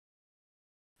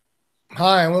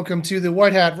Hi, and welcome to the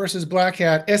White Hat versus Black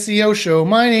Hat SEO show.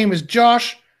 My name is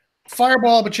Josh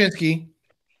Fireball Baczynski,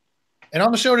 and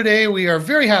on the show today, we are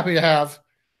very happy to have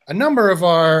a number of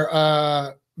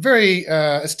our very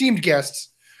esteemed guests.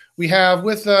 We have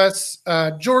with us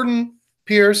Jordan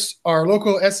Pierce, our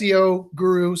local SEO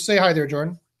guru. Say hi there,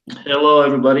 Jordan. Hello,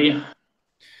 everybody.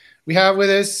 We have with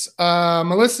us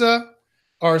Melissa,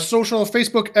 our social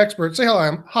Facebook expert. Say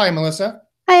hello. Hi, Melissa.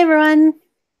 Hi, everyone.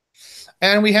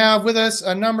 And we have with us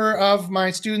a number of my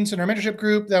students in our mentorship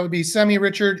group. That would be Semi,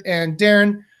 Richard, and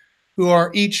Darren, who are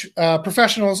each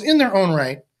professionals in their own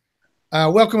right.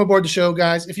 Welcome aboard the show,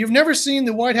 guys. If you've never seen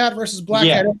the White Hat versus Black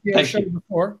Hat SEO show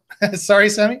before, sorry,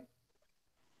 Semi?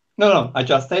 No, I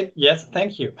just said yes,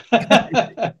 thank you.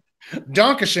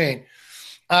 Donkashane.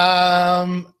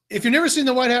 If you've never seen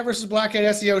the White Hat versus Black Hat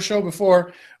SEO show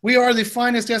before, we are the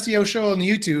finest SEO show on the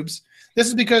YouTubes. This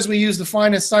is because we use the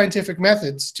finest scientific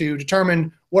methods to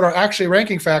determine what are actually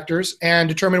ranking factors and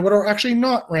determine what are actually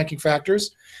not ranking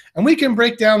factors. And we can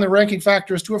break down the ranking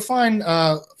factors to a fine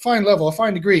level, a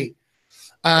fine degree.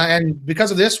 And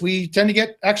because of this, we tend to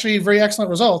get actually very excellent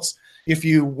results. If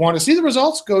you want to see the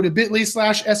results, go to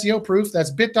bit.ly/SEO proof.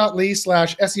 That's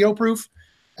bit.ly/SEO proof.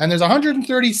 And there's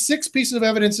 136 pieces of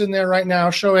evidence in there right now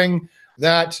showing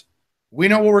that we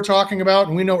know what we're talking about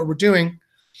and we know what we're doing.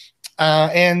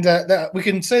 That we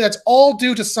can say that's all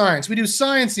due to science. We do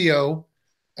science EO,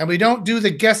 and we don't do the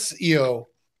guess EO.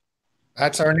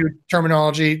 That's our new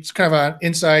terminology. It's kind of an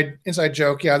inside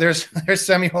joke. Yeah, there's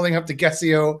Semi holding up the guess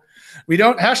EO. We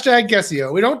don't hashtag guess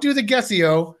EO. We don't do the guess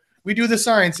EO. We do the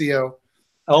science EO.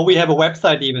 Oh, we have a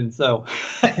website even, so.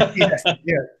 Yes,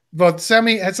 yeah. But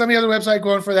Semi has Semi other website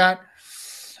going for that.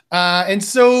 And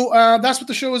so that's what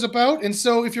the show is about. And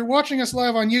so if you're watching us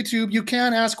live on YouTube, you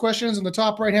can ask questions on the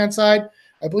top right-hand side.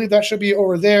 I believe that should be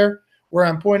over there where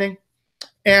I'm pointing.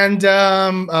 And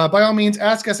by all means,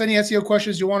 ask us any SEO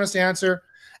questions you want us to answer.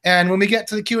 And when we get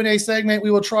to the Q&A segment,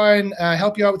 we will try and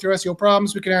help you out with your SEO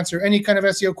problems. We can answer any kind of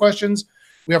SEO questions.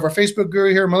 We have our Facebook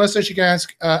guru here, Melissa. She can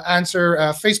answer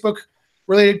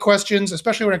Facebook-related questions,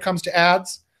 especially when it comes to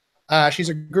ads. She's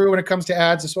a guru when it comes to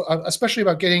ads, especially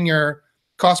about getting your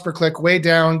cost per click way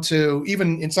down to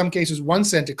even in some cases 1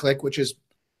 cent a click, which is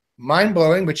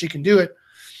mind-blowing, but she can do it.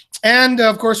 And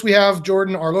of course, we have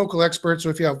Jordan, our local expert. So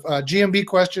if you have GMB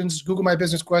questions, Google My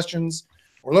Business questions,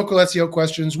 or local SEO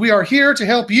questions, we are here to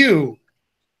help you,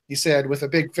 he said with a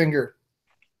big finger.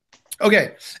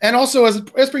 Okay, and also as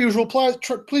per usual,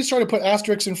 please try to put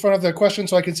asterisks in front of the question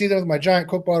so I can see them with my giant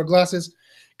Coke bottle glasses,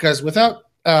 because without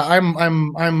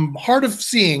I'm hard of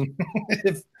seeing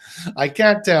if I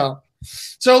can't tell.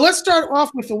 So let's start off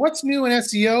with the what's new in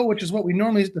SEO, which is what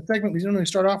the segment we normally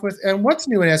start off with. And what's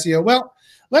new in SEO? Well,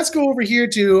 let's go over here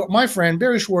to my friend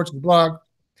Barry Schwartz's blog.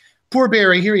 Poor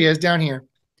Barry, here he is down here.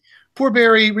 Poor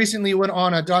Barry recently went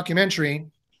on a documentary.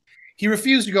 He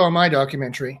refused to go on my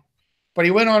documentary, but he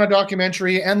went on a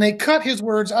documentary and they cut his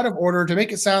words out of order to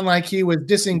make it sound like he was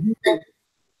dissing Google,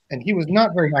 and he was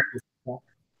not very happy with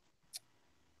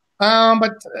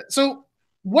that. So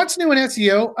what's new in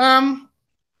SEO?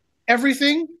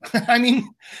 Everything. I mean,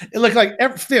 it looked like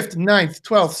every 5th, 9th,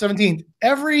 12th, 17th,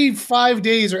 every 5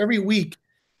 days or every week,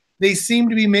 they seem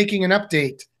to be making an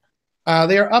update.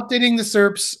 They are updating the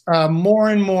SERPs more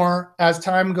and more as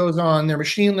time goes on. Their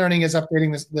machine learning is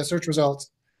updating the search results.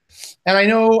 And I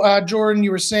know, Jordan,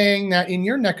 you were saying that in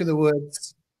your neck of the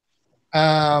woods,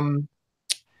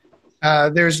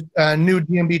 there's new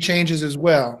DMB changes as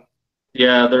well.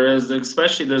 Yeah, there is.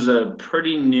 Especially, there's a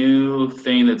pretty new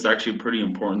thing that's actually pretty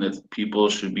important that people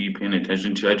should be paying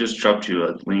attention to. I just dropped you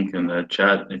a link in the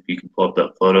chat if you can pull up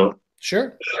that photo.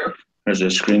 Sure. There's a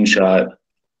screenshot.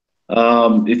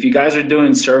 If you guys are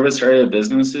doing service area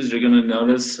businesses, you're going to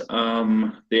notice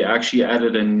they actually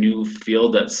added a new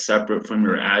field that's separate from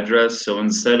your address. So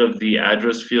instead of the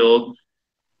address field,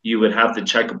 you would have to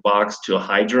check a box to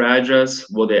hide your address.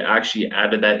 Well, they actually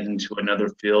added that into another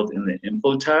field in the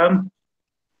info tab.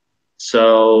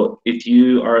 So if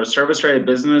you are a service area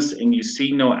business and you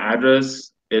see no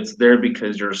address, it's there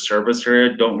because you're a service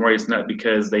area. Don't worry, it's not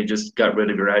because they just got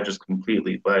rid of your address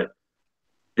completely. But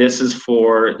this is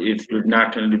for if you're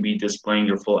not going to be displaying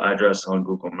your full address on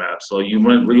Google Maps. So you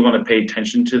really want to pay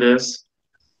attention to this.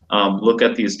 Look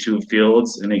at these two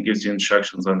fields, and it gives you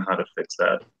instructions on how to fix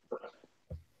that.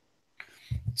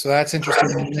 So that's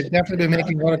interesting. They've definitely been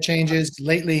making a lot of changes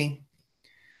lately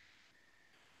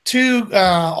to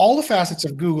all the facets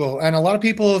of Google. And a lot of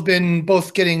people have been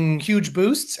both getting huge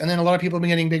boosts, and then a lot of people have been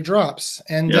getting big drops.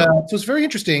 And so it's very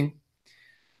interesting.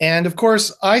 And of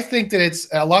course, I think that it's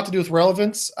a lot to do with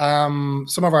relevance.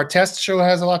 Some of our tests show it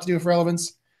has a lot to do with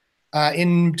relevance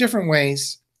in different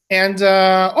ways. And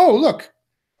oh, look,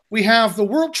 we have the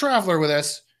world traveler with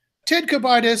us, Ted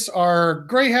Kubaitis, our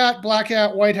gray hat, black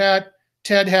hat, white hat,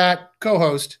 Ted hat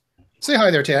co-host. Say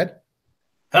hi there, Ted.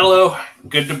 Hello.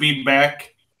 Good to be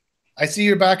back. I see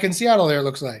you're back in Seattle there, it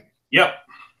looks like. Yep.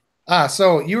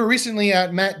 So you were recently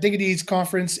at Matt Diggity's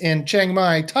conference in Chiang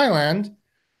Mai, Thailand.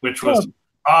 Which was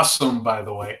awesome, by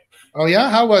the way. Oh, yeah?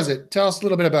 How was it? Tell us a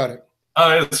little bit about it.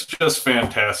 It's just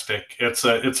fantastic. It's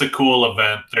a cool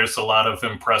event. There's a lot of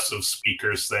impressive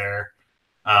speakers there.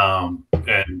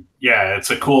 And yeah,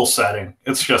 it's a cool setting.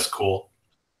 It's just cool.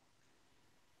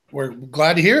 We're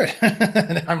glad to hear it.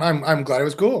 I'm glad it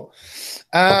was cool.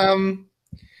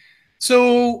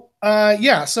 So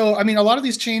I mean, a lot of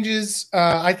these changes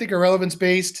I think are relevance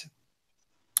based,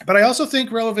 but I also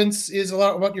think relevance is a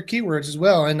lot about your keywords as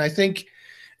well. And I think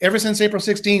ever since April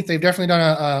 16th, they've definitely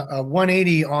done a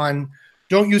 180 on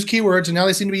don't use keywords, and now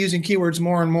they seem to be using keywords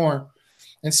more and more.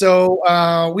 And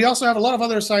so we also have a lot of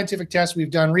other scientific tests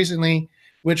we've done recently,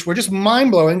 which were just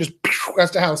mind-blowing, just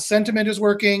as to how sentiment is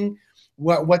working,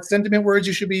 what sentiment words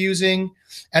you should be using,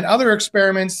 and other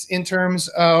experiments in terms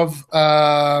of,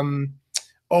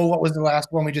 what was the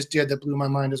last one we just did that blew my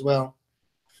mind as well?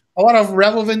 A lot of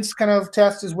relevance kind of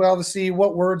tests as well to see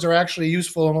what words are actually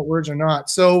useful and what words are not.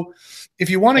 So if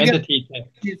you want to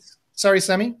get... Sorry,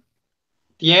 Semi?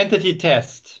 The entity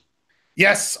test.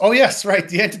 Yes. Oh, yes. Right.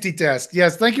 The entity test.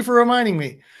 Yes. Thank you for reminding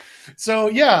me. So,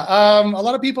 yeah, a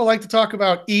lot of people like to talk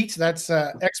about EAT. That's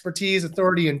expertise,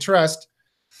 authority, and trust.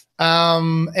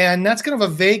 And that's kind of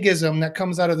a vaguism that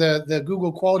comes out of the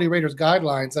Google Quality Raters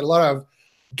guidelines that a lot of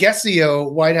Guessio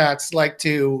white hats like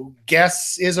to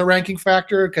guess is a ranking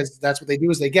factor because that's what they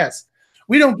do is they guess.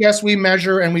 We don't guess. We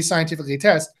measure and we scientifically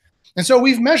test. And so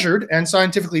we've measured and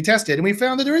scientifically tested, and we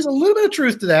found that there is a little bit of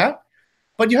truth to that.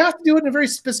 But you have to do it in a very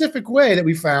specific way that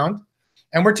we found.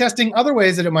 And we're testing other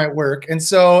ways that it might work. And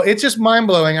so it's just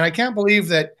mind-blowing. And I can't believe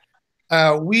that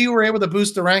we were able to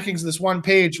boost the rankings of this one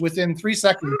page within 3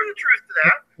 seconds. A little bit of truth to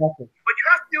that. But you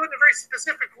have to do it in a very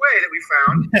specific way that we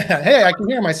found. Hey, I can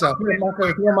hear myself. Marco,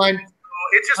 if you don't mind.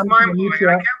 It's just mind-blowing. I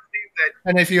can't believe that.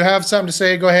 And if you have something to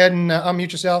say, go ahead and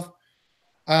unmute yourself.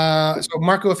 So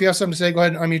Marco, if you have something to say, go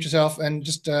ahead and unmute yourself and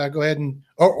just go ahead and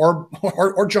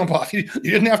or jump off. You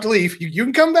didn't have to leave. You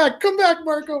can come back,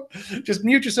 Marco. Just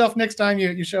mute yourself next time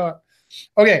you show up.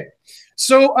 Okay.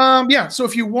 So so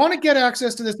if you want to get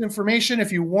access to this information,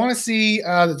 if you want to see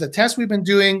the tests we've been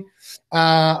doing,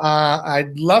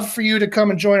 I'd love for you to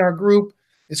come and join our group.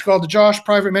 It's called the Josh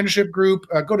Private Mentorship Group.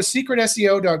 Go to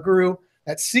secretseo.guru.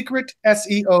 That's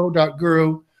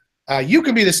secretseo.guru. You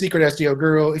can be the secret SEO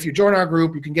guru. If you join our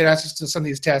group, you can get access to some of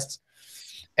these tests.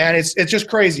 And it's just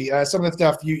crazy. Some of the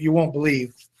stuff you won't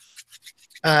believe.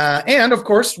 And, of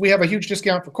course, we have a huge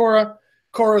discount for Quora.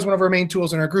 Quora is one of our main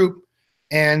tools in our group.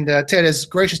 And Ted is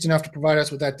gracious enough to provide us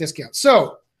with that discount.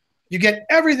 So you get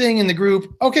everything in the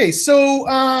group. Okay, so,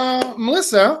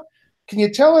 Melissa, can you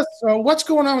tell us what's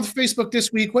going on with Facebook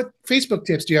this week? What Facebook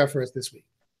tips do you have for us this week?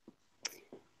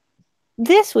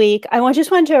 This week, I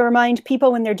just wanted to remind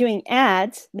people when they're doing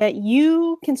ads that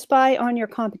you can spy on your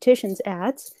competition's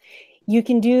ads. You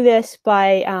can do this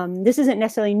by, this isn't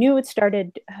necessarily new. It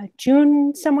started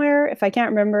June somewhere, if I can't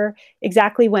remember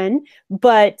exactly when,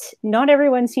 but not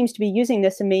everyone seems to be using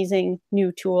this amazing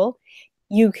new tool.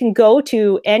 You can go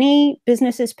to any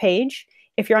business's page.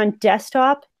 If you're on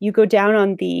desktop, you go down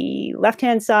on the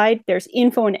left-hand side, there's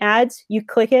info and ads, you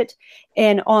click it.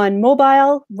 And on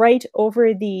mobile, right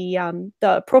over the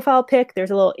profile pic,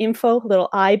 there's a little info, little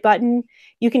I button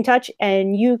you can touch,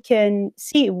 and you can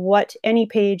see what any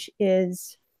page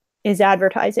is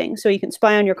advertising. So you can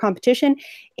spy on your competition.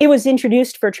 It was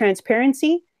introduced for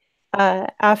transparency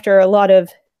after a lot of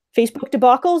Facebook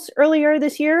debacles earlier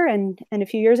this year and a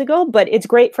few years ago, but it's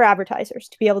great for advertisers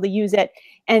to be able to use it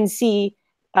and see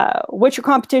what your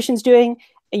competition's doing.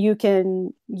 You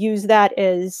can use that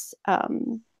as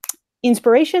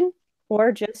inspiration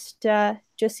or just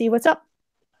see what's up.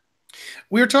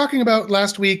 We were talking about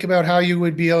last week about how you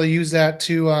would be able to use that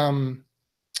to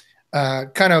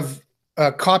kind of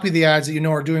copy the ads that you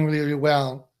know are doing really, really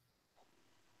well.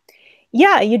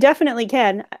 Yeah, you definitely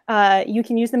can. You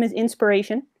can use them as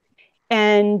inspiration.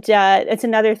 And it's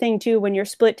another thing, too, when you're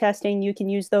split testing, you can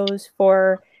use those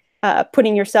for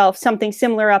putting yourself something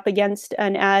similar up against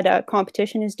an ad a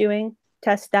competition is doing.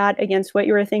 Test that against what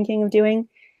you were thinking of doing.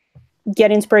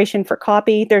 Get inspiration for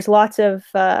copy. There's lots of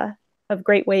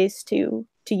great ways to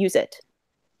use it.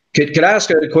 Could I ask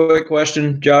a quick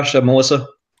question, Josh, Melissa?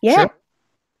 Yeah.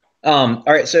 All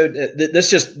right, so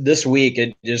this week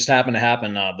it just happened to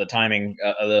happen. The timing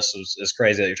of this is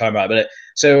crazy that you're talking about. But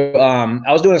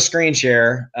I was doing a screen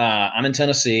share. I'm in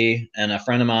Tennessee, and a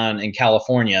friend of mine in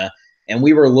California, and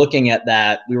we were looking at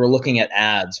that. We were looking at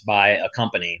ads by a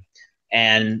company,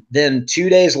 and then 2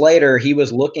 days later, he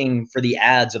was looking for the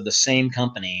ads of the same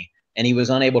company, and he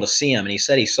was unable to see them. And he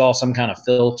said he saw some kind of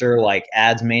filter, like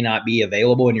ads may not be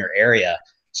available in your area.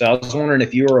 So I was wondering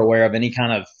if you were aware of any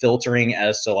kind of filtering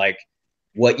as to like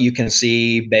what you can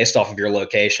see based off of your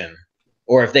location,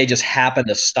 or if they just happen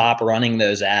to stop running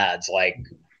those ads like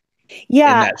in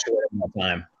that short amount of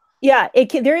time. Yeah,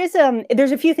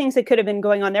 there's a few things that could have been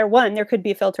going on there. One, there could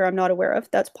be a filter I'm not aware of.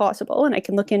 That's possible, and I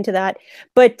can look into that.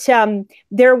 But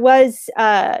there was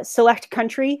select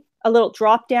country, a little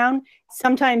drop down.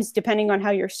 Sometimes, depending on how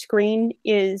your screen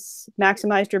is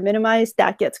maximized or minimized,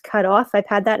 that gets cut off. I've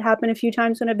had that happen a few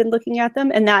times when I've been looking at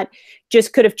them, and that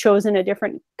just could have chosen a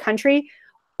different country.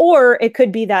 Or it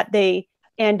could be that they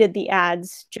ended the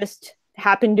ads, just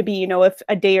happened to be, you know, if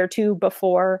a day or two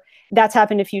before. That's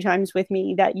happened a few times with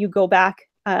me, that you go back.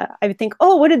 I would think,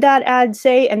 oh, what did that ad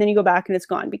say? And then you go back and it's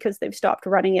gone because they've stopped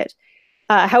running it.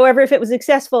 However, if it was a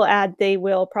successful ad, they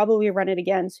will probably run it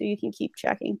again, so you can keep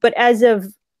checking. But as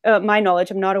of my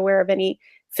knowledge, I'm not aware of any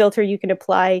filter you can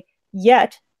apply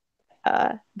yet,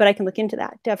 but I can look into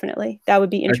that. Definitely, that would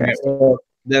be interesting. Okay, well,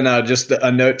 then just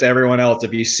a note to everyone else: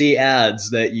 if you see ads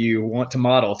that you want to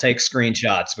model, take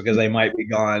screenshots because they might be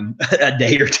gone a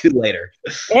day or two later.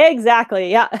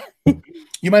 Exactly. Yeah.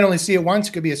 You might only see it once.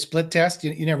 It could be a split test.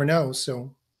 You never know.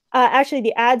 So. Actually,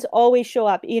 the ads always show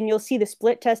up, and you'll see the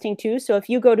split testing too. So if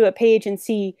you go to a page and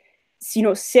see, you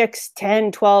know, 6,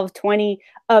 10, 12, 20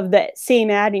 of the same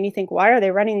ad, and you think, why are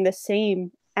they running the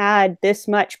same ad this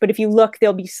much? But if you look,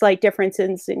 there'll be slight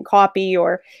differences in copy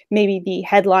or maybe the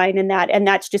headline and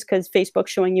that's just because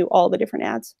Facebook's showing you all the different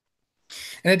ads.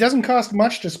 And it doesn't cost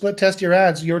much to split test your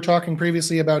ads. You were talking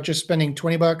previously about just spending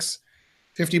 $20,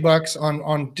 $50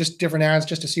 on just different ads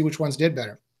just to see which ones did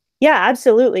better. Yeah,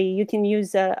 absolutely. You can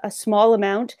use a small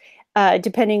amount,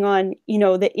 depending on, you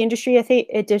know, the industry. I think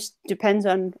it just depends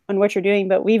on what you're doing,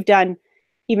 but we've done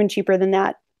even cheaper than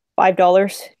that,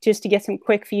 $5, just to get some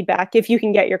quick feedback if you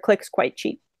can get your clicks quite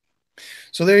cheap.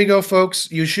 So there you go,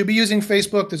 folks. You should be using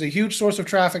Facebook. There's a huge source of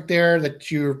traffic there that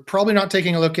you're probably not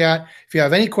taking a look at. If you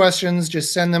have any questions,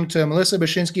 just send them to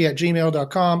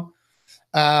melissabashinsky@gmail.com.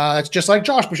 It's just like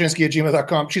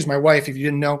joshbashinsky@gmail.com. She's my wife, if you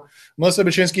didn't know.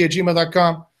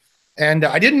 melissabashinsky@gmail.com. And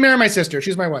I didn't marry my sister.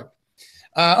 She's my wife.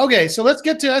 Okay, so let's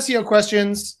get to SEO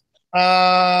questions.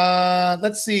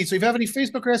 Let's see. So if you have any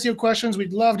Facebook or SEO questions,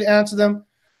 we'd love to answer them.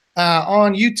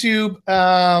 On YouTube,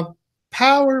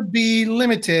 Power B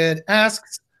Limited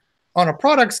asks, on a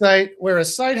product site where a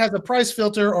site has a price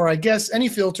filter, or I guess any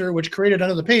filter which created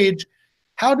under the page,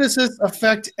 how does this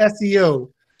affect SEO?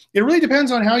 It really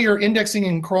depends on how you're indexing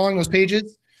and crawling those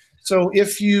pages. So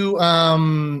if you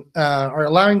are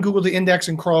allowing Google to index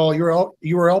and crawl URL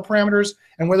parameters,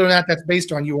 and whether or not that's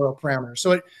based on URL parameters.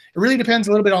 So it really depends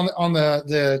a little bit on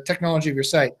the technology of your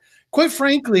site. Quite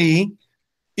frankly,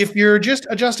 if you're just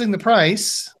adjusting the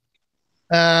price,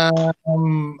 that's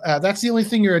the only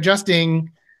thing you're adjusting.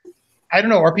 I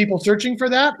don't know, are people searching for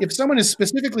that? If someone is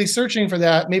specifically searching for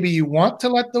that, maybe you want to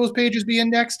let those pages be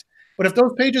indexed. But if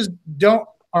those pages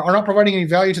are not providing any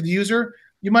value to the user,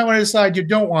 you might want to decide you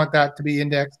don't want that to be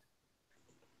indexed.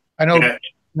 I know I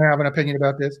have an opinion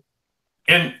about this.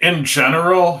 In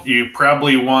general, you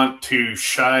probably want to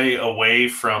shy away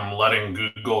from letting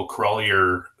Google crawl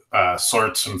your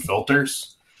sorts and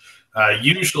filters.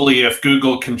 Usually, if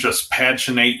Google can just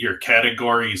paginate your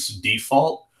categories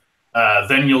default,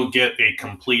 then you'll get a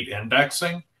complete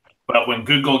indexing. But when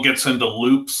Google gets into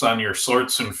loops on your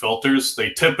sorts and filters,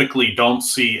 they typically don't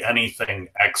see anything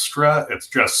extra. It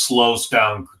just slows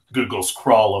down Google's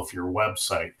crawl of your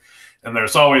website. And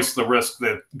there's always the risk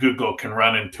that Google can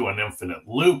run into an infinite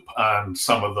loop on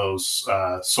some of those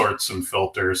sorts and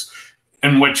filters,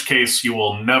 in which case you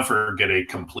will never get a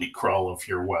complete crawl of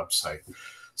your website.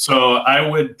 So I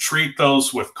would treat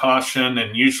those with caution,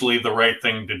 and usually the right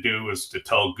thing to do is to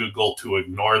tell Google to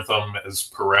ignore them as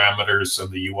parameters in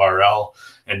the URL,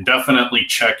 and definitely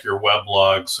check your web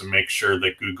logs and make sure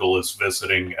that Google is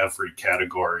visiting every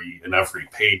category and every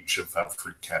page of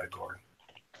every category.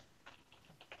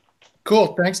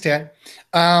 Cool, thanks, Ted.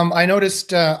 I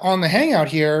noticed on the Hangout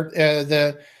here,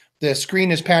 the screen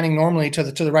is panning normally to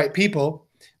the right people,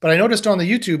 but I noticed on the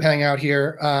YouTube Hangout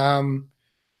here,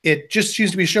 it just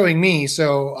seems to be showing me,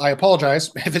 so I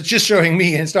apologize if it's just showing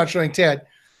me and it's not showing Ted.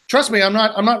 Trust me, I'm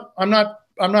not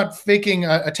not faking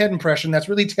a Ted impression. That's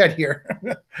really Ted here.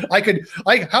 How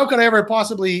could I ever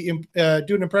possibly do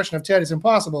an impression of Ted? It's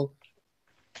impossible.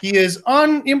 He is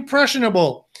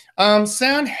unimpressionable.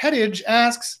 Sam Headage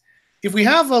asks if we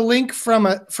have a link from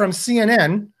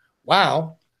CNN.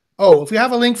 Wow. Oh, if we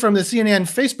have a link from the CNN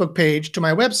Facebook page to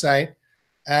my website,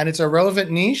 and it's a relevant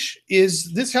niche,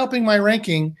 is this helping my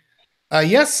ranking?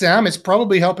 Yes, Sam, it's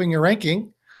probably helping your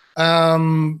ranking.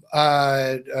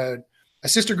 A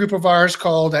sister group of ours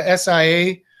called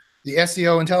SIA, the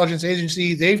SEO Intelligence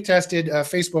Agency, they've tested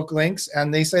Facebook links,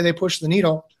 and they say they push the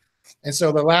needle. And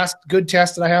so the last good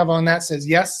test that I have on that says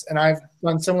yes, and I've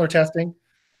done similar testing.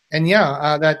 And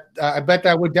yeah, I bet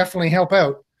that would definitely help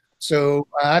out. So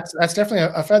that's definitely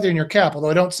a feather in your cap, although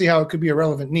I don't see how it could be a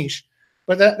relevant niche.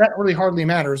 But that really hardly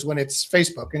matters when it's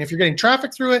Facebook. And if you're getting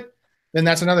traffic through it, then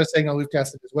that's another signal we've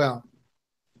tested as well.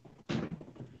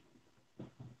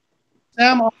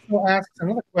 Sam also asks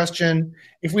another question.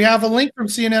 If we have a link from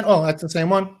CNN, oh, that's the same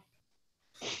one.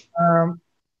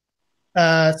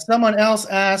 Someone else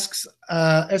asks,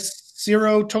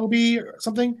 S0 Toby or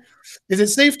something, is it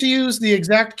safe to use the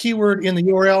exact keyword in the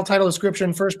URL, title,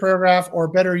 description, first paragraph, or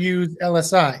better use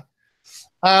LSI?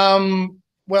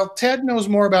 Well, Ted knows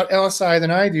more about LSI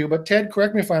than I do, but Ted,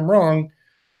 correct me if I'm wrong,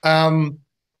 the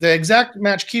exact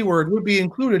match keyword would be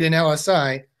included in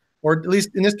LSI, or at least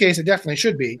in this case, it definitely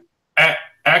should be.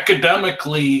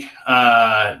 Academically,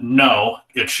 no,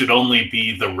 it should only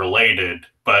be the related,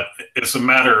 but it's a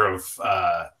matter of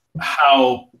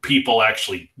how people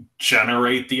actually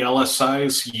generate the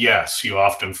LSIs. Yes, you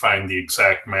often find the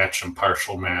exact match and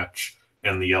partial match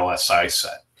in the LSI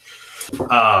set.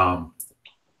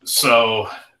 So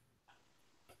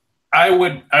I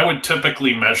would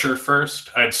typically measure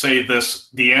first. I'd say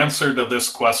the answer to this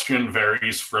question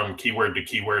varies from keyword to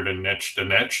keyword and niche to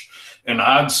niche. And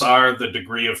odds are the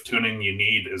degree of tuning you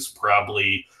need is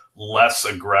probably less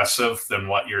aggressive than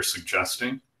what you're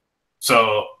suggesting.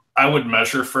 So I would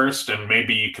measure first, and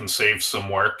maybe you can save some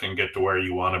work and get to where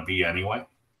you want to be anyway.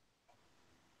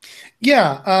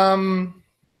 Yeah.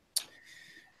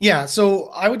 Yeah. So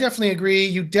I would definitely agree.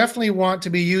 You definitely want to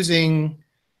be using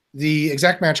the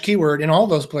exact match keyword in all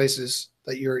those places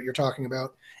that you're talking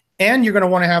about. And you're going to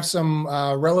want to have some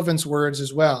relevance words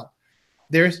as well.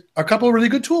 There's a couple of really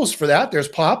good tools for that. There's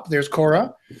Pop, there's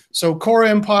Quora. So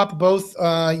Quora and Pop both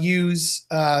use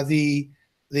you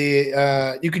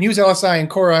can use LSI and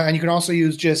Quora, and you can also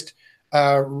use just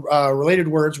related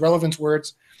words, relevance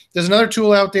words. There's another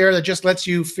tool out there that just lets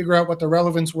you figure out what the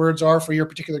relevance words are for your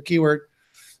particular keyword.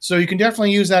 So you can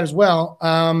definitely use that as well.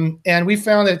 And we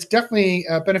found that it's definitely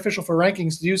beneficial for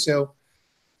rankings to do so.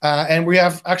 And we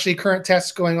have actually current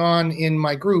tests going on in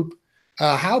my group,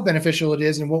 how beneficial it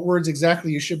is and what words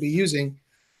exactly you should be using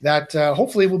that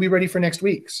hopefully will be ready for next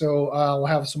week. So we'll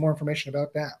have some more information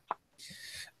about that.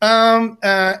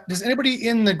 Does anybody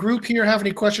in the group here have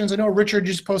any questions? I know Richard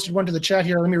just posted one to the chat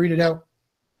here. Let me read it out.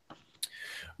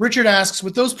 Richard asks,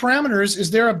 with those parameters,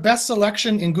 is there a best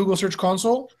selection in Google Search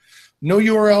Console? No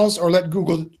URLs, or let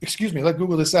Google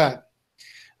decide.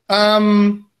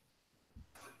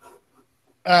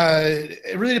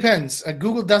 It really depends.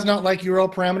 Google does not like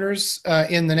URL parameters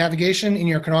in the navigation, in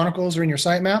your canonicals, or in your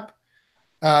sitemap.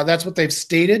 That's what they've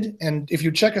stated. And if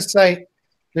you check a site,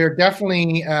 they're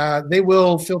definitely they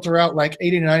will filter out like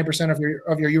 80 to 90% of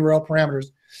your URL parameters.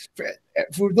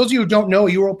 For those of you who don't know,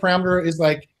 a URL parameter is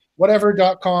like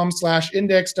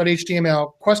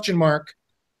whatever.com/index.html ?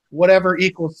 Whatever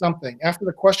equals something. After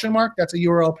the question mark, that's a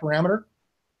URL parameter.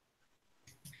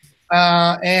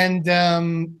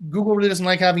 Google really doesn't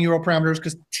like having URL parameters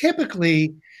because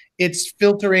typically it's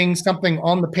filtering something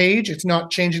on the page. It's not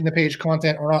changing the page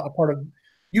content or not a part of,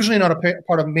 usually not a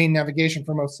part of main navigation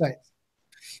for most sites.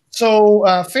 So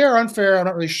fair or unfair, I'm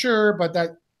not really sure, but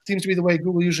that seems to be the way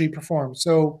Google usually performs.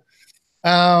 So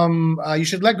you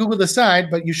should let Google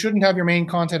decide, but you shouldn't have your main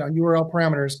content on URL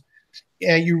parameters.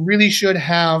 You really should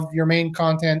have your main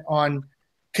content on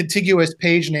contiguous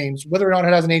page names. Whether or not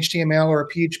it has an HTML or a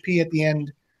PHP at the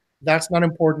end, that's not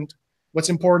important. What's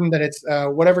important that it's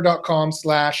whatever.com/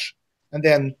 and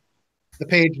then the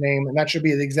page name, and that should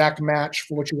be the exact match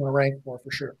for what you want to rank for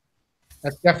sure.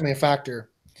 That's definitely a factor.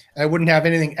 I wouldn't have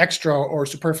anything extra or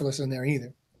superfluous in there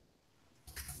either.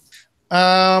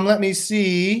 Let me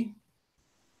see.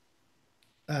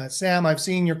 Sam, I've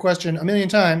seen your question a million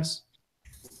times.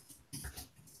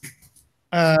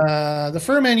 The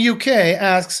Furman UK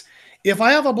asks, if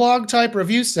I have a blog type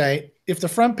review site, if the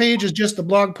front page is just the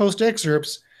blog post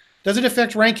excerpts, does it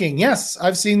affect ranking? Yes,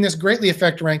 I've seen this greatly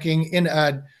affect ranking in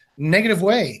a negative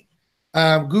way.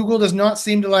 Google does not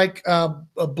seem to like a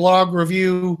blog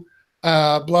review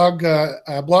blog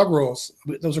rolls.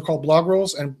 Those are called blog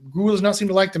rolls, and Google does not seem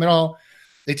to like them at all.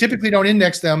 They typically don't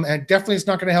index them, and definitely it's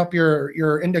not going to help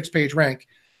your index page rank.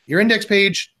 Your index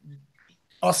page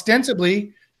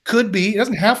ostensibly could be, it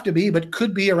doesn't have to be, but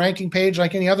could be a ranking page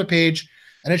like any other page,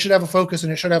 and it should have a focus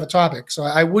and it should have a topic. So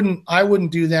I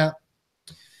wouldn't do that.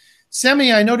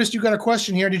 Semi, I noticed you got a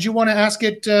question here. Did you want to ask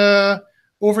it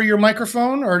over your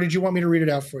microphone, or did you want me to read it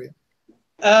out for you?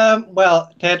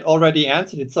 Well, Ted already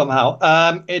answered it somehow.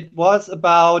 It was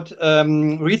about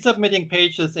resubmitting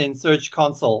pages in Search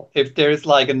Console, if there is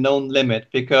like a known limit,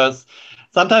 because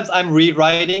sometimes I'm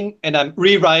rewriting and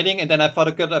then I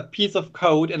forgot a piece of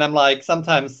code, and I'm like,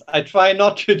 sometimes I try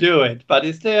not to do it. But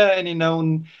is there any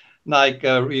known, like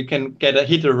you can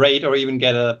hit a rate or even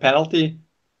get a penalty?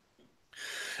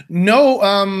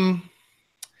 No.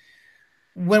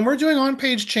 When we're doing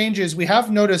on-page changes, we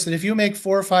have noticed that if you make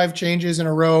 4 or 5 changes in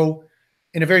a row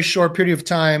in a very short period of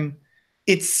time,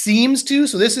 it seems to,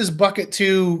 so this is bucket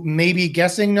 2, maybe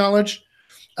guessing knowledge.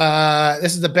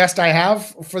 This is the best I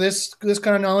have for this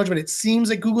kind of knowledge, but it seems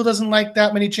like Google doesn't like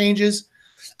that many changes.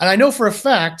 And I know for a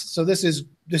fact, so this is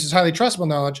highly trustable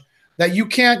knowledge, that you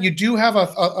do have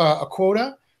a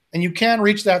quota, and you can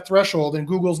reach that threshold, and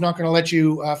Google's not going to let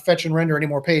you fetch and render any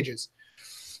more pages.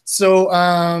 So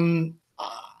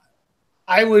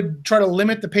I would try to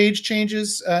limit the page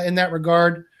changes in that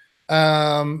regard,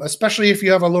 especially if you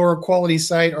have a lower quality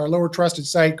site or a lower trusted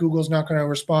site. Google's not going to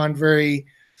respond very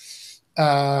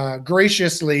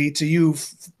graciously to you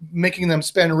making them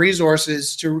spend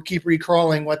resources to keep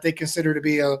recrawling what they consider to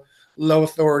be a low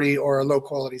authority or a low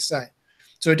quality site.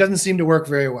 So it doesn't seem to work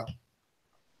very well.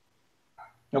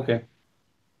 Okay.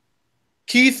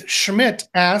 Keith Schmidt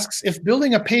asks, if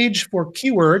building a page for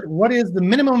keyword, what is the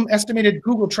minimum estimated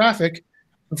Google traffic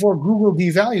before Google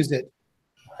devalues it?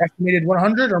 Estimated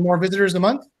 100 or more visitors a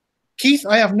month? Keith,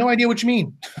 I have no idea what you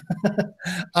mean.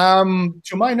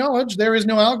 To my knowledge, there is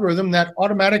no algorithm that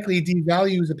automatically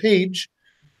devalues a page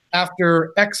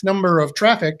after X number of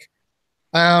traffic.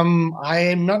 I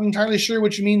am not entirely sure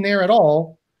what you mean there at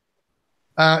all.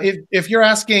 If you're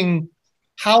asking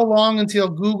how long until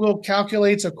Google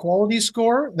calculates a quality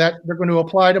score that they're going to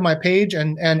apply to my page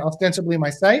and ostensibly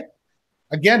my site,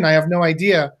 again, I have no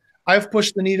idea. I've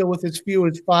pushed the needle with as few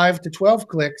as 5 to 12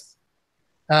 clicks,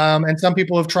 and some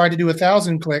people have tried to do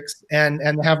 1,000 clicks and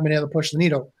haven't been able to push the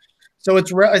needle. So it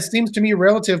seems to me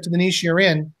relative to the niche you're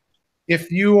in.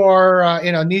 If you are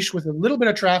in a niche with a little bit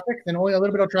of traffic, then only a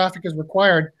little bit of traffic is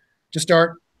required to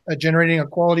start generating a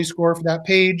quality score for that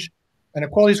page. And a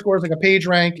quality score is like a page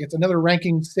rank. It's another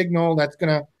ranking signal that's going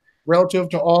to, relative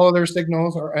to all other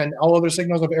signals and all other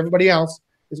signals of everybody else,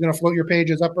 is going to float your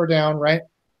pages up or down, right?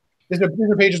 These are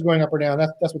pages going up or down.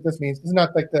 That's what this means. This is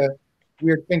not like the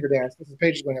weird finger dance. This is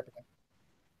pages going up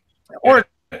or down.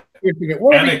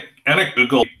 And at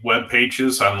Google web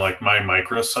pages on like my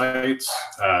microsites,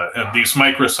 and these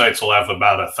microsites will have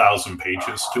about 1,000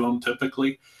 pages to them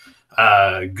typically.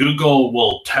 Google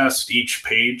will test each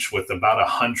page with about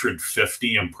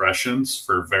 150 impressions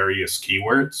for various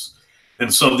keywords.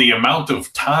 And so the amount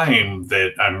of time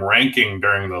that I'm ranking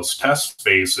during those test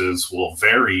phases will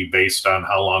vary based on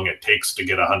how long it takes to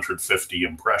get 150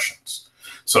 impressions.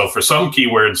 So for some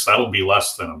keywords, that'll be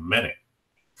less than a minute.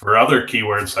 For other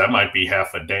keywords, that might be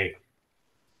half a day.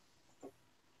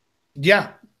 Yeah,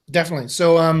 definitely.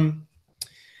 So,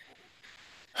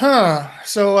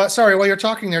 sorry, while you're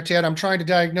talking there, Ted, I'm trying to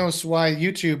diagnose why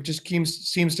YouTube just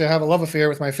seems to have a love affair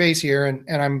with my face here, and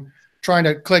I'm trying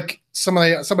to click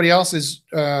somebody else's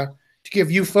to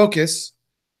give you focus.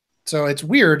 So it's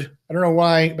weird. I don't know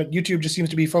why, but YouTube just seems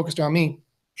to be focused on me.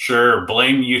 Sure,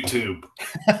 blame YouTube.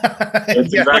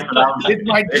 It's Yeah, exactly it's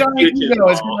my giant ego.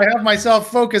 I have myself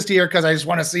focused here because I just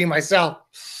want to see myself.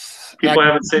 People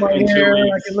haven't seen me in 2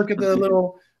 weeks. I can look at the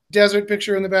little desert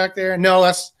picture in the back there. No,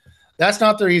 that's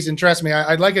not the reason. Trust me.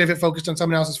 I'd like it if it focused on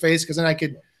someone else's face, because then I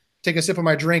could take a sip of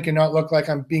my drink and not look like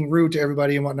I'm being rude to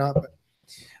everybody and whatnot. But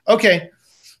okay.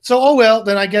 So, oh well,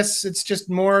 then I guess it's just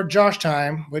more Josh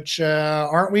time, which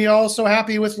aren't we all so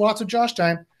happy with lots of Josh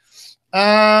time?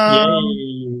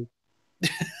 Yay.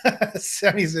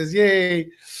 Sammy says, yay.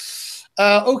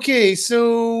 Okay,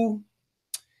 so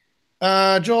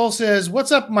Joel says,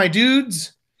 what's up, my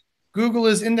dudes? Google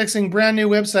is indexing brand new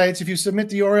websites. If you submit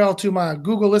the URL to my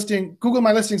Google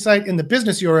My Listing site in the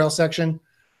business URL section,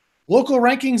 local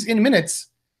rankings in minutes.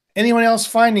 Anyone else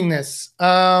finding this?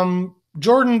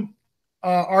 Jordan,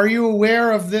 are you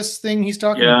aware of this thing he's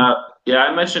talking about? Yeah,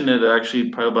 I mentioned it actually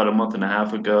probably about a month and a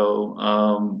half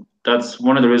ago. That's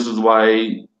one of the reasons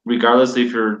why, regardless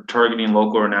if you're targeting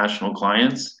local or national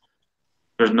clients,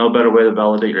 there's no better way to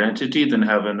validate your entity than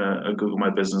having a Google My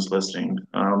Business listing.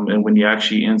 And when you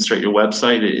actually insert your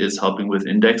website, it is helping with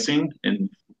indexing, and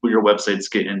your websites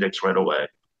get indexed right away.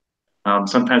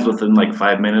 Sometimes within like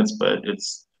 5 minutes, but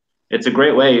it's a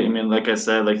great way. I mean, like I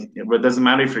said, like it doesn't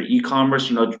matter if you're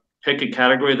e-commerce, pick a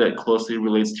category that closely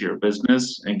relates to your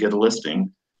business and get a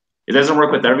listing. It doesn't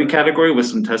work with every category with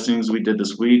some testings we did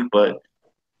this week, but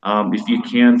if you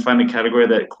can find a category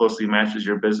that closely matches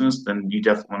your business, then you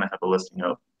definitely want to have a listing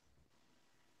up.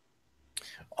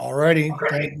 All righty.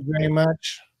 Thank you very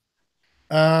much.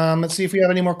 Let's see if we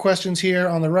have any more questions here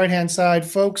on the right-hand side.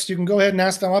 Folks, you can go ahead and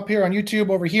ask them up here on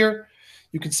YouTube over here.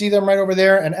 You can see them right over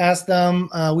there and ask them.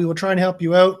 We will try and help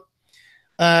you out.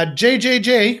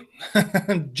 JJJ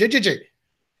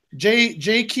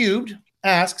Cubed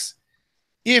asks,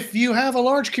 if you have a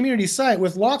large community site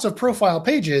with lots of profile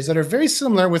pages that are very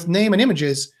similar with name and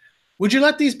images, would you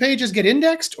let these pages get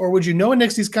indexed, or would you no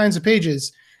index these kinds of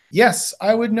pages? Yes,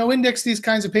 I would no index these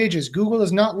kinds of pages. Google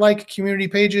does not like community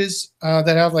pages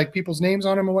that have like people's names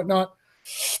on them and whatnot.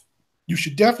 You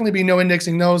should definitely be no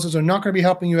indexing those. Those are not going to be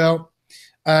helping you out.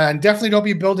 And definitely don't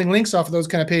be building links off of those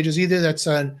kind of pages either. That's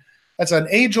an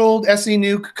age-old SE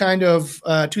nuke kind of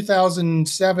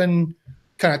 2007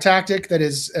 kind of tactic that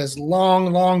is as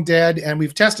long dead, and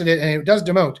we've tested it, and it does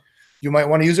demote. You might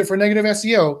want to use it for negative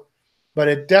SEO, but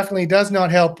it definitely does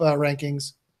not help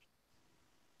rankings.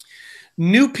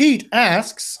 New Pete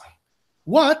asks,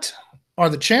 what are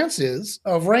the chances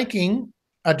of ranking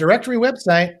a directory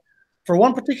website for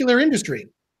one particular industry?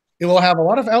 It will have a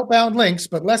lot of outbound links,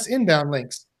 but less inbound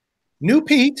links. New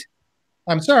Pete,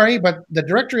 I'm sorry, but the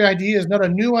directory idea is not a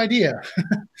new idea.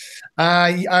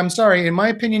 I'm sorry. In my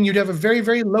opinion, you'd have a very,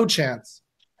 very low chance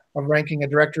of ranking a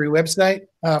directory website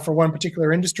for one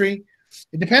particular industry.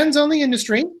 It depends on the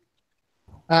industry.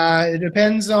 It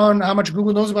depends on how much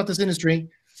Google knows about this industry.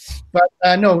 But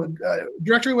no,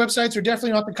 directory websites are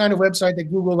definitely not the kind of website that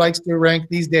Google likes to rank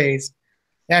these days,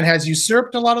 and has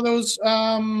usurped a lot of those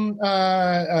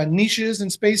niches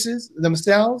and spaces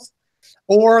themselves.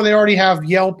 Or they already have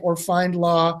Yelp or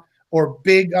FindLaw or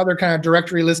big other kind of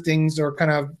directory listings or kind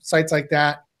of sites like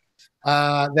that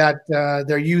that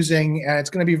they're using, and it's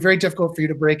going to be very difficult for you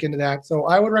to break into that. So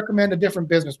I would recommend a different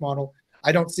business model.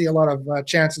 I don't see a lot of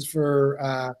chances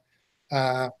for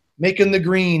making the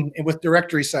green with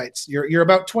directory sites. You're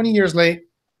about 20 years late,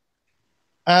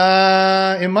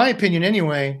 in my opinion,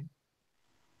 anyway.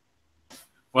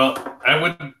 Well, I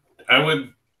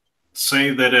would say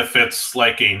that if it's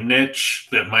like a niche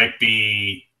that might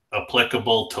be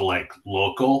applicable to like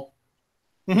local,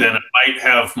 then it might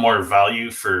have more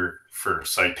value for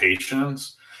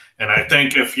citations. And I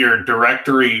think if your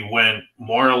directory went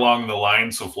more along the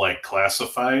lines of like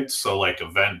classifieds, so like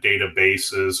event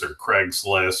databases or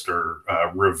Craigslist or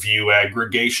review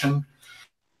aggregation,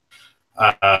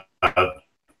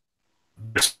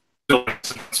 there's still a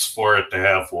sense for it to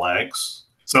have legs.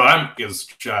 So is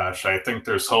Josh. I think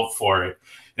there's hope for it.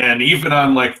 And even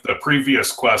on like the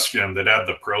previous question that had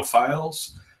the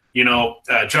profiles,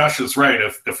 Josh is right.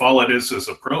 If all it is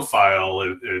a profile,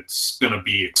 it's going to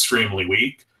be extremely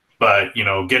weak. But,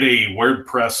 get a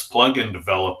WordPress plugin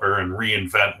developer and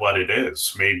reinvent what it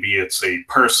is. Maybe it's a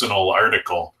personal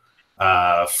article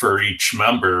for each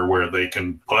member where they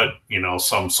can put,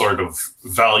 some sort of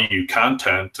value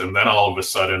content. And then all of a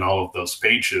sudden, all of those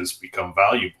pages become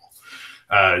valuable.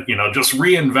 Just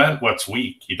reinvent what's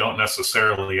weak. You don't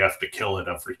necessarily have to kill it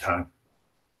every time.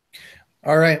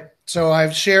 All right. So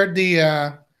I've shared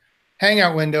the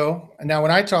Hangout window. And now when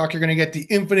I talk, you're going to get the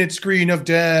infinite screen of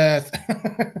death.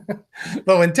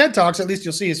 But when Ted talks, at least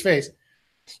you'll see his face.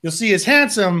 You'll see his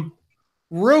handsome,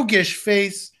 roguish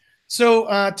face. So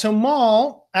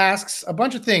Tamal asks a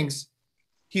bunch of things.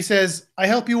 He says, I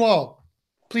help you all.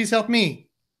 Please help me.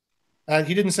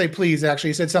 He didn't say please,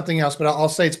 actually. He said something else, but I'll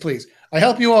say it's please. I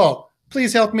help you all.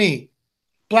 Please help me.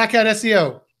 Black Hat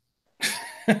SEO.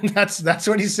 That's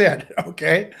what he said.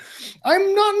 Okay.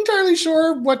 I'm not entirely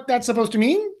sure what that's supposed to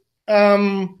mean.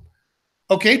 Okay,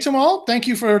 Tamal, thank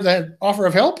you for that offer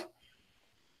of help.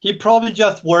 He probably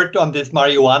just worked on this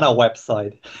marijuana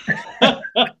website.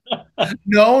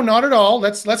 No, not at all.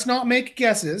 Let's not make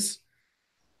guesses.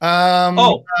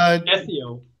 SEO.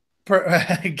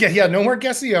 Yeah, no more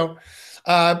SEO.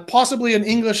 Possibly an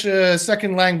English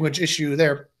second language issue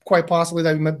there. Quite possibly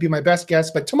that might be my best guess.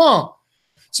 But Tamal,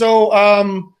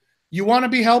 so you want to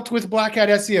be helped with Black Hat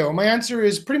SEO? My answer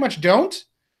is pretty much don't.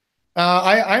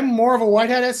 I'm more of a white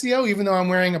hat SEO, even though I'm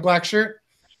wearing a black shirt.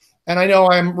 And I know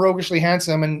I'm roguishly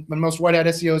handsome, and most white hat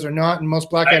SEOs are not, and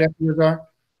most black hat SEOs are.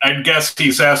 I guess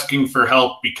he's asking for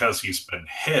help because he's been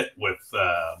hit with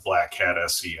Black Hat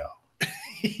SEO.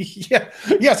 Yeah.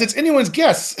 Yes, it's anyone's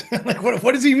guess. Like,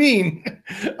 what does he mean?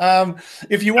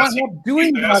 If you want help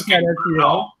doing that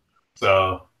SEO,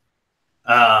 so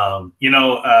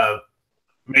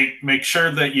make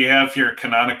sure that you have your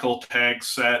canonical tags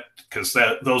set, because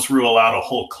those rule out a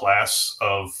whole class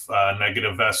of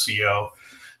negative SEO.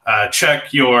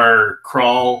 Check your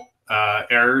crawl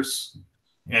errors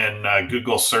in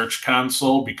Google Search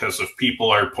Console, because if people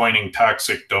are pointing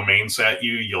toxic domains at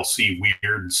you, you'll see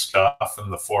weird stuff in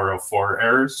the 404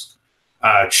 errors.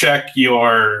 Check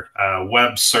your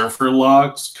web server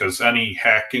logs, because any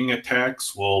hacking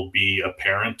attacks will be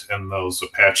apparent in those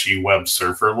Apache web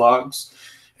server logs.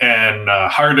 And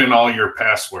harden all your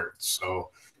passwords. So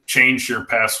change your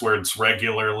passwords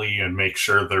regularly and make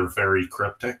sure they're very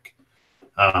cryptic.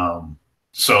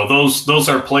 So those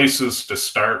are places to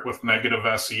start with negative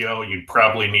SEO. You'd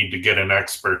probably need to get an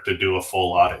expert to do a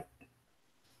full audit.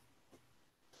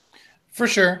 For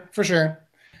sure.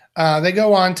 They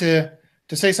go on to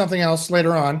say something else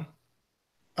later on.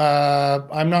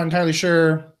 I'm not entirely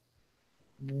sure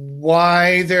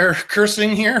why they're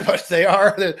cursing here, but they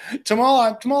are.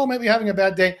 Tamal might be having a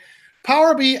bad day.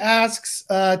 PowerBee asks,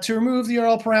 to remove the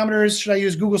URL parameters, should I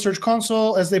use Google Search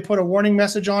Console, as they put a warning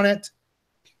message on it?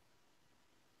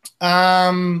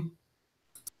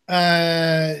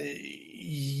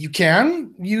 You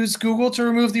can use Google to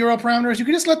remove the URL parameters. You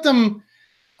can just let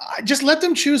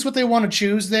them choose what they want to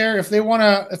choose there. If they want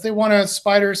to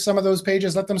spider some of those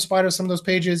pages, let them spider some of those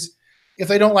pages. If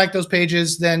they don't like those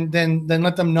pages, then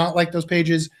let them not like those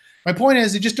pages. My point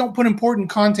is, you just don't put important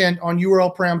content on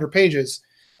URL parameter pages,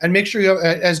 and make sure you have,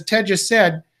 as Ted just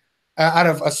said, out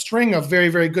of a string of very,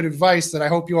 very good advice that I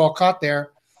hope you all caught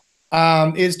there,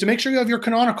 is to make sure you have your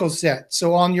canonicals set.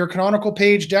 So on your canonical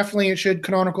page, definitely it should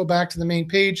canonical back to the main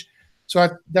page. So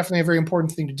that's definitely a very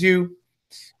important thing to do.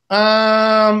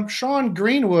 Sean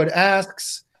Greenwood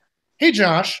asks, hey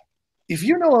Josh, if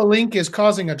you know a link is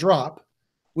causing a drop,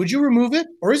 would you remove it?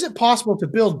 Or is it possible to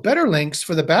build better links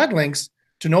for the bad links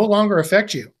to no longer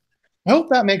affect you? I hope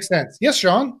that makes sense. Yes,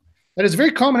 Sean, that is a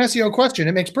very common SEO question.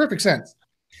 It makes perfect sense.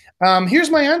 Here's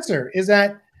my answer, is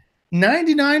that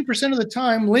 99% of the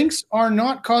time, links are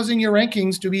not causing your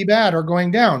rankings to be bad or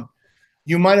going down.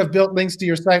 You might have built links to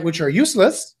your site which are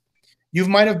useless. You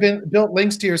might have built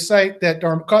links to your site that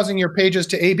are causing your pages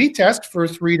to A/B test for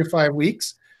 3 to 5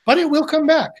 weeks, but it will come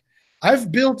back.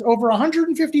 I've built over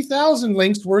 150,000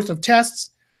 links worth of tests,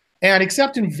 and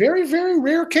except in very, very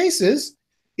rare cases,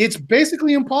 it's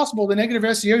basically impossible to negative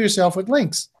SEO yourself with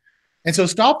links. And so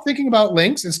stop thinking about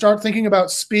links and start thinking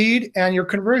about speed and your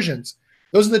conversions.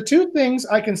 Those are the two things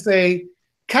I can say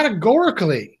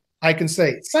categorically. I can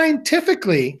say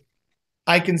scientifically,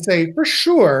 I can say for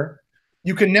sure,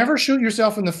 you can never shoot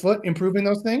yourself in the foot improving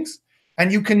those things,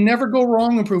 and you can never go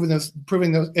wrong improving those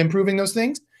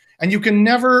things, and you can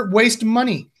never waste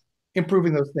money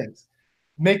improving those things.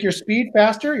 Make your speed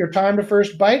faster, your time to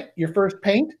first byte, your first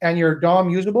paint, and your DOM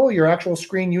usable, your actual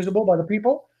screen usable by the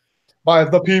people,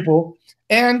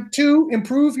 and 2,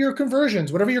 improve your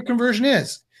conversions, whatever your conversion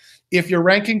is. If you're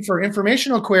ranking for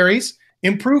informational queries,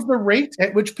 improve the rate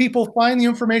at which people find the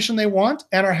information they want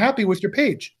and are happy with your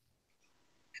page.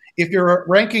 If you're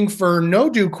ranking for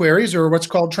no-do queries, or what's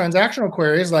called transactional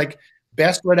queries, like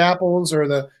best red apples or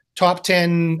the top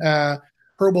 10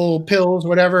 herbal pills,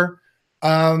 whatever,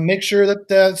 make sure that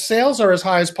the sales are as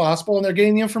high as possible and they're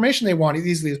getting the information they want as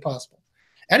easily as possible.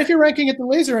 And if you're ranking at the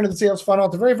laser end of the sales funnel,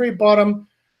 at the very, very bottom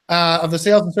of the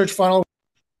sales and search funnel,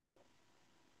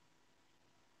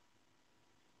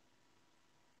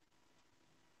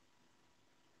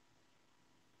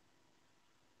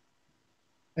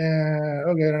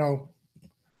 okay, I don't know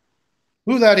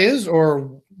who that is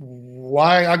or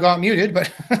why I got muted, but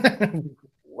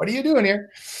what are you doing here?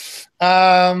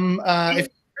 If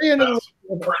you're That's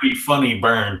a pretty funny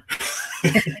burn.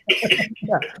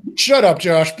 Yeah. Shut up,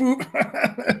 Josh. Boop.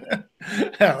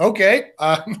 Okay.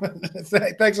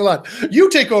 Thanks a lot. You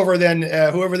take over then,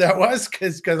 whoever that was,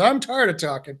 because I'm tired of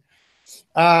talking.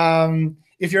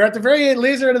 If you're at the very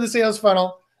laser end of the sales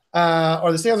funnel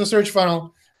or the sales and search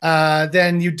funnel,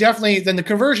 then the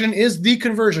conversion is the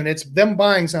conversion. It's them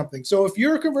buying something. So if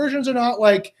your conversions are not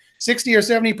like 60 or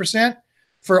 70%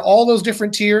 for all those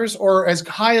different tiers or as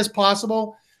high as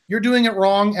possible, you're doing it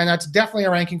wrong, and that's definitely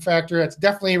a ranking factor. That's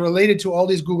definitely related to all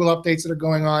these Google updates that are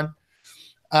going on.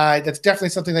 That's definitely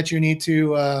something that you need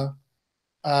to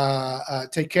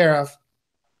take care of.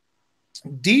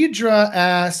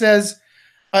 Deidre says,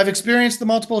 I've experienced the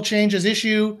multiple changes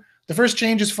issue. The first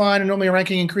change is fine and normally a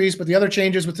ranking increase, but the other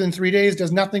changes within 3 days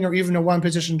does nothing or even a 1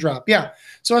 position drop. Yeah.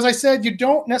 So as I said, you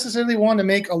don't necessarily want to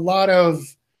make a lot of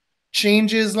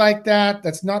changes like that.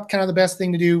 That's not kind of the best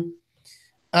thing to do.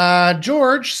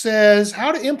 George says,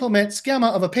 how to implement schema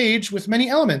of a page with many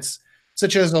elements,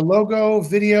 such as a logo,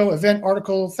 video, event,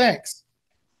 article. Thanks.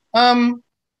 Well,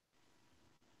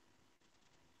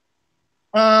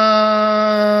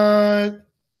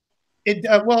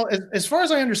 as far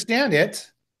as I understand it,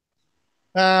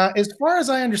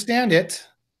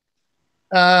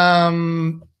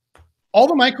 all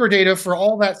the microdata for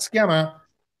all that schema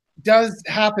does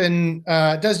happen.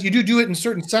 You do it in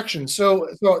certain sections. So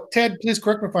Ted, please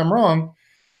correct me if I'm wrong,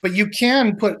 but you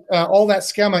can put all that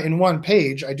schema in one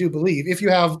page, I do believe, if you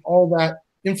have all that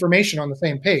information on the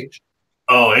same page.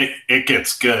 Oh, it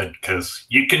gets good because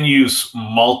you can use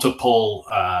multiple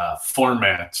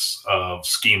formats of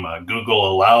schema. Google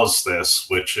allows this,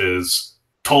 which is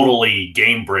totally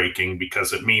game breaking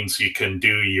because it means you can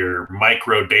do your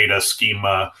microdata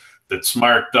schema that's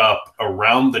marked up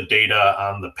around the data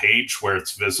on the page where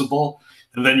it's visible.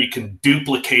 And then you can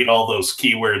duplicate all those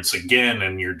keywords again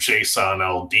in your JSON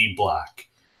LD block.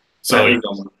 So it's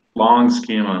a long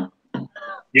schema.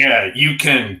 Yeah, you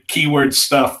can keyword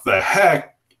stuff the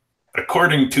heck.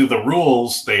 According to the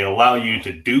rules, they allow you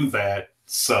to do that.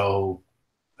 So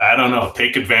I don't know,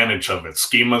 take advantage of it.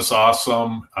 Schema's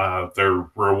awesome. They're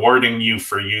rewarding you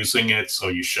for using it, so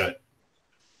you should.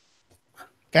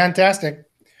 Fantastic.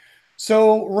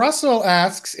 So Russell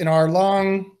asks in our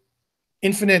long,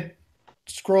 infinite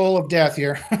scroll of death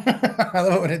here. I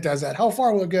love it when it does that. How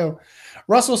far will it go?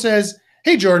 Russell says,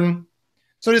 hey, Jordan,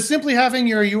 so does simply having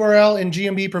your URL in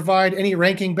GMB provide any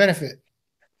ranking benefit?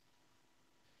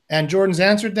 And Jordan's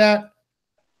answered that.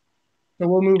 So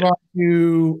we'll move on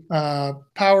to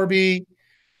PowerBee.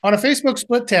 On a Facebook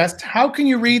split test, how can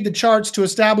you read the charts to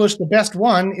establish the best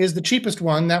one is the cheapest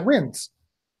one that wins?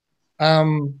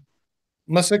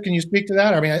 Melissa, can you speak to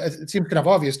that? I mean, it seems kind of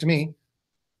obvious to me.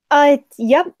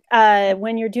 Yep.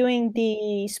 When you're doing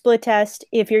the split test,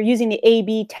 if you're using the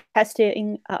A/B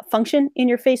testing function in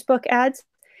your Facebook ads,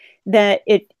 that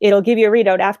it'll give you a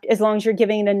readout after, as long as you're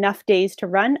giving it enough days to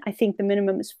run. I think the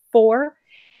minimum is 4.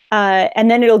 And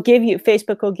then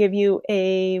Facebook will give you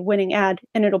a winning ad,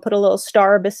 and it'll put a little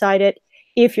star beside it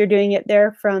if you're doing it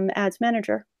there from Ads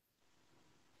Manager.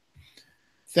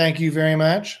 Thank you very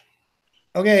much.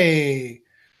 Okay.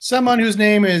 Someone whose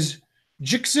name is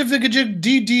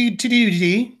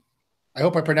Jixivigajigdddd. I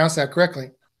hope I pronounced that correctly.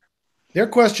 Their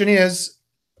question is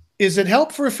it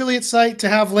help for affiliate site to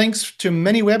have links to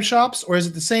many web shops, or is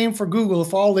it the same for Google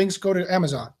if all links go to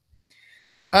Amazon?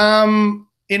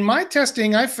 In my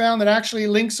testing, I found that actually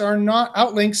outlinks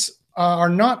are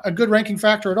not a good ranking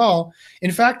factor at all.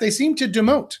 In fact, they seem to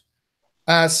demote.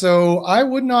 So I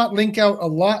would not link out a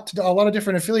lot of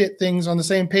different affiliate things on the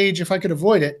same page if I could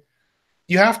avoid it.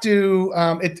 You have to,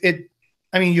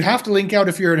 you have to link out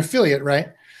if you're an affiliate, right?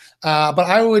 But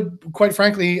I would, quite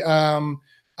frankly,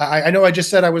 I know I just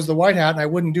said I was the white hat and I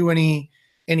wouldn't do any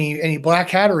black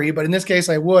hattery, but in this case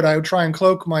I would try and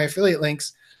cloak my affiliate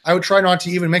links. I would try not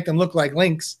to even make them look like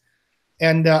links.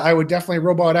 And I would definitely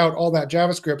robot out all that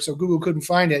JavaScript so Google couldn't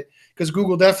find it, because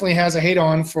Google definitely has a hate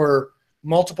on for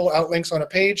multiple outlinks on a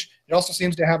page. It also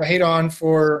seems to have a hate on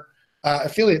for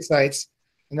affiliate sites,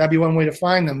 and that'd be one way to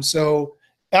find them. So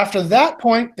after that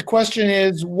point, the question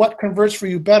is, what converts for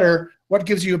you better? What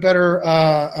gives you a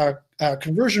better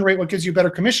conversion rate? What gives you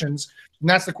better commissions? And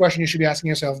that's the question you should be asking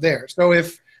yourself there. So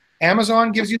if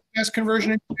Amazon gives you the best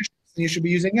conversion and commissions, then you should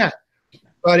be using that.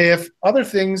 But if other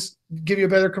things give you a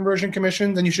better conversion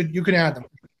commission, then you can add them.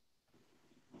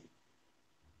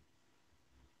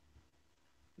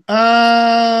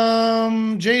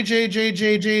 JJ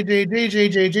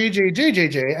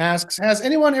asks, has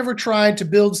anyone ever tried to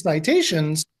build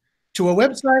citations to a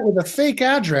website with a fake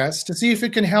address to see if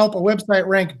it can help a website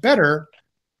rank better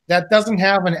that doesn't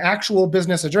have an actual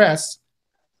business address?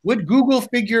 Would Google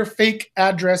figure fake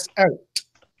address out?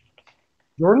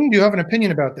 Jordan, do you have an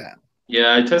opinion about that?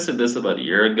 Yeah, I tested this about a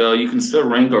year ago. You can still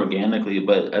rank organically,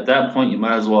 but at that point, you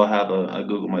might as well have a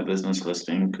Google My Business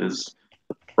listing, because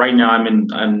right now I'm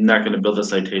not going to build a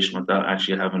citation without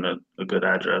actually having a good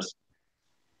address.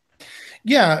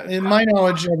 Yeah, in my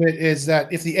knowledge of it is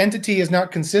that if the entity is not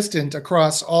consistent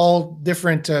across all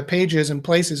different pages and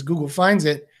places Google finds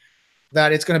it,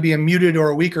 that it's going to be a muted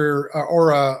or a weaker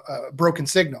or a broken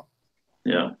signal.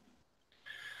 Yeah.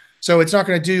 So it's not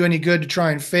going to do you any good to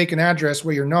try and fake an address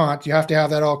where you're not. You have to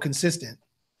have that all consistent.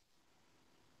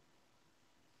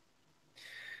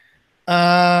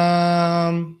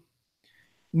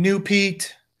 New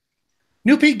Pete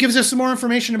gives us some more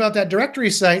information about that directory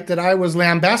site that I was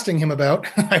lambasting him about.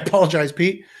 I apologize,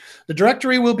 Pete. The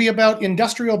directory will be about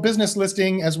industrial business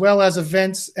listing as well as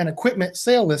events and equipment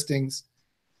sale listings.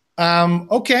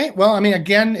 Okay, well, I mean,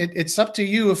 again, it's up to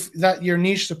you if that your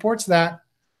niche supports that.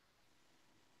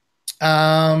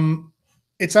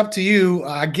 It's up to you.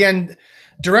 Again,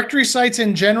 directory sites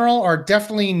in general are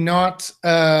definitely not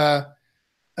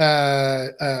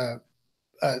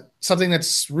something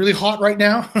that's really hot right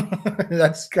now.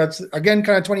 that's again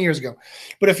kind of 20 years ago.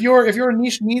 But if your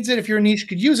niche needs it, if your niche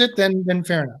could use it, then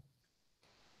fair enough.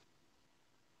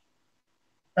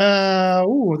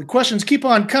 The questions keep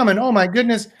on coming. Oh my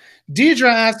goodness.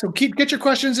 Deidre asks, so get your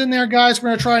questions in there, guys. We're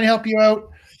gonna try and help you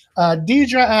out.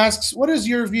 Deidre asks, what is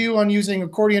your view on using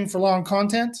accordion for long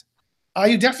content?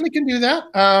 You definitely can do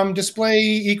that. Display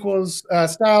equals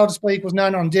style, display equals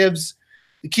none on divs.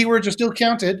 The keywords are still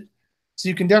counted, so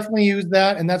you can definitely use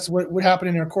that, and that's what would happen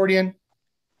in an accordion.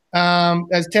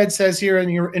 As Ted says here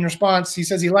in response, he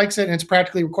says he likes it, and it's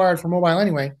practically required for mobile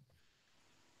anyway.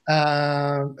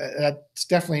 That's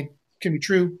definitely can be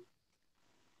true.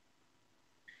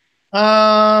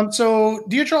 So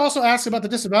Deirdre also asks about the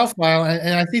disavow file,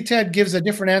 and I think Ted gives a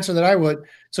different answer than I would.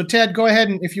 So Ted, go ahead,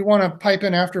 and if you want to pipe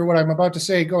in after what I'm about to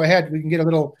say, go ahead. We can get a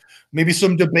little, maybe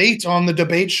some debate on the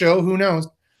debate show. Who knows?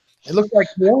 It looked like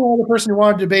the only other person who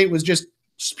wanted to debate was just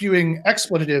spewing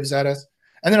expletives at us,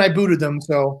 and then I booted them.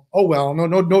 So, oh well,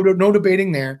 no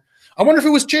debating there. I wonder if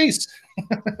it was Chase.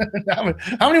 How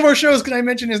many more shows can I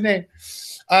mention his name?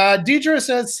 Deidre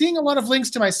says, seeing a lot of links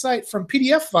to my site from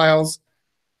PDF files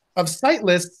of site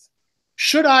lists,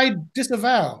 should I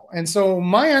disavow? And so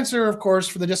my answer, of course,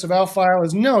 for the disavow file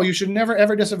is no, you should never,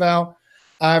 ever disavow.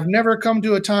 I've never come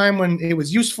to a time when it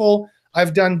was useful.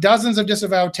 I've done dozens of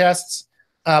disavow tests,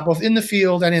 both in the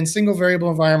field and in single variable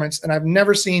environments, and I've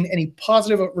never seen any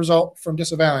positive result from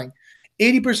disavowing.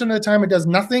 80% of the time it does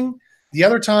nothing. The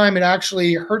other time it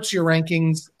actually hurts your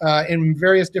rankings in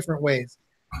various different ways.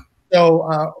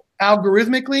 So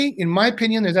algorithmically, in my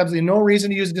opinion, there's absolutely no reason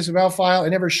to use a disavow file. It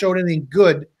never showed anything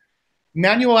good.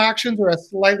 Manual actions are a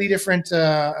slightly different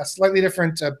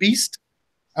beast,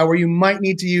 where you might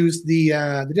need to use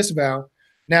the disavow.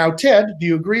 Now, Ted, do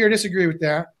you agree or disagree with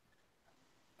that?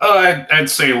 I'd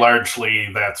say largely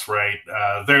that's right.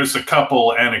 There's a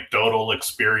couple anecdotal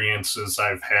experiences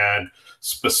I've had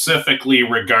specifically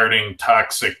regarding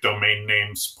toxic domain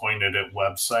names pointed at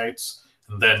websites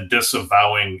and then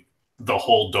disavowing the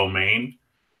whole domain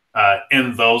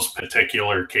in those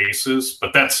particular cases,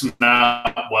 but that's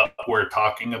not what we're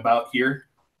talking about here.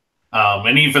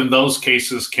 And even those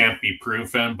cases can't be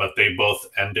proven, but they both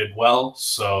ended well.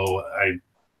 So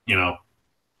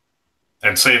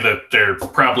I'd say that there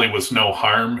probably was no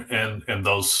harm in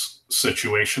those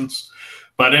situations.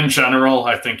 But in general,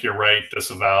 I think you're right.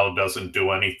 Disavow doesn't do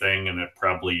anything, and it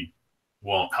probably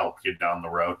won't help you down the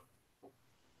road.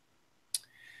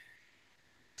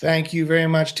 Thank you very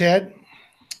much, Ted.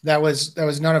 That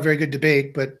was not a very good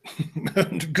debate, but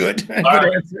good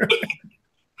answer.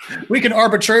 We can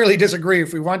arbitrarily disagree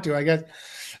if we want to, I guess.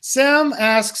 Sam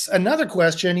asks another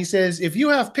question. He says, if you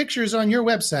have pictures on your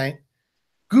website,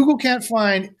 Google can't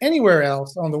find anywhere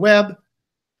else on the web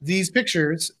these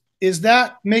pictures, does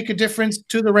that make a difference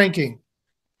to the ranking?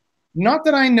 Not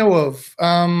that I know of.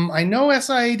 I know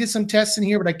SIA did some tests in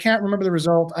here, but I can't remember the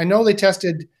result. I know they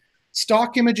tested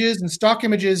stock images, and stock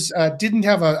images didn't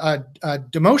have a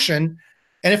demotion.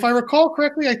 And if I recall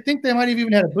correctly, I think they might have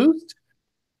even had a boost.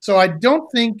 So I don't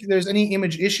think there's any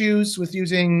image issues with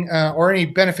using or any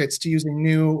benefits to using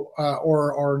new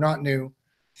or not new.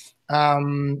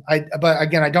 But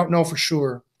again, I don't know for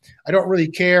sure. I don't really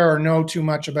care or know too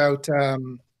much about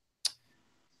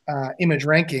image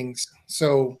rankings.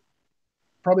 So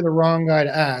probably the wrong guy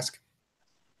to ask.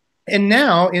 And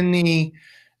now in the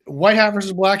White Hat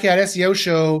versus Black Hat SEO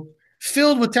show,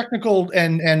 filled with technical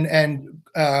and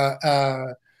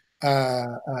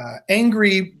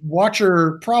angry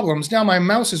watcher problems, now my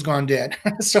mouse has gone dead.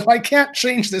 So I can't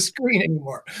change the screen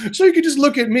anymore. So you can just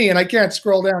look at me, and I can't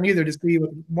scroll down either to see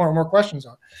what more and more questions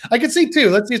on. I can see two.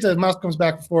 Let's see if the mouse comes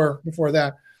back before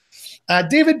that.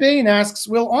 David Bain asks,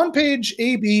 will on-page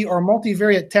A/B or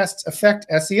multivariate tests affect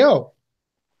SEO?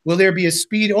 Will there be a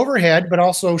speed overhead, but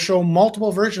also show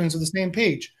multiple versions of the same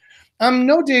page?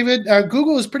 No, David.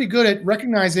 Google is pretty good at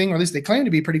recognizing, or at least they claim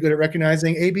to be pretty good at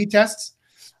recognizing A/B tests.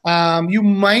 You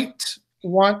might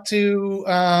want to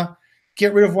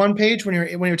get rid of one page when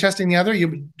you're testing the other.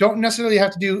 You don't necessarily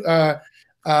have to do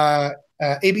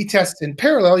A/B tests in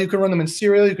parallel. You can run them in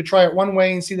serial. You could try it one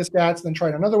way and see the stats, then try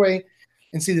it another way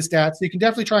and see the stats. So you can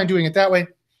definitely try doing it that way.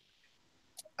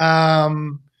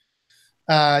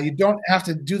 You don't have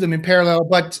to do them in parallel,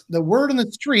 but the word on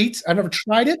the street, I've never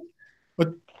tried it,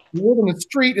 but the word on the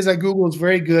street is that Google is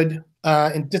very good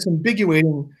in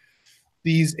disambiguating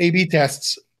these A/B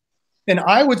tests And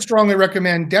I would strongly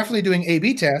recommend definitely doing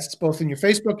A/B tests, both in your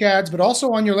Facebook ads, but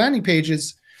also on your landing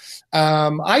pages.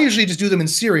 I usually just do them in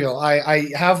serial. I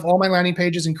have all my landing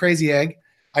pages in Crazy Egg.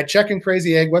 I check in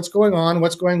Crazy Egg what's going on,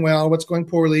 what's going well, what's going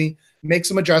poorly, make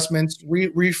some adjustments,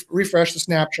 refresh the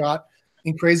snapshot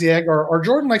in Crazy Egg. Or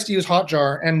Jordan likes to use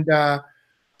Hotjar, and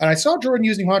I saw Jordan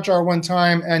using Hotjar one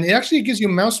time, and it actually gives you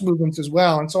mouse movements as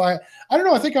well. And so I don't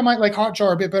know, I think I might like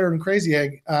Hotjar a bit better than Crazy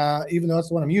Egg, even though that's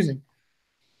the one I'm using.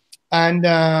 And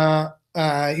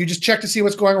you just check to see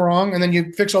what's going wrong, and then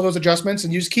you fix all those adjustments,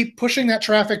 and you just keep pushing that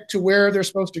traffic to where they're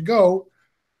supposed to go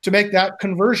to make that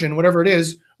conversion, whatever it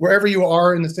is, wherever you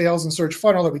are in the sales and search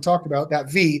funnel that we talked about,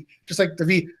 that V, just like the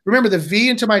V. Remember, the V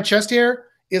into my chest hair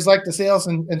is like the sales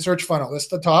and search funnel. That's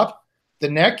the top. The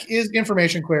neck is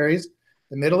information queries.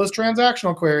 The middle is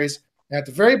transactional queries. And at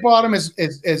the very bottom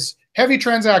is heavy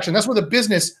transaction. That's where the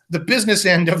business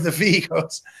end of the V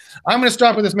goes. I'm going to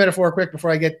stop with this metaphor quick before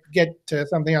I get to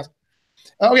something else.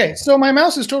 Okay, so my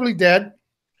mouse is totally dead.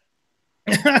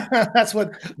 That's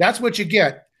what you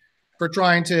get for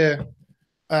trying to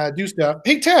do stuff.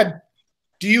 Hey, Ted,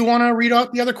 do you want to read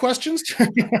out the other questions?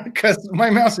 Because my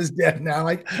mouse is dead now.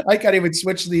 I can't even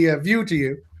switch the view to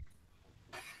you.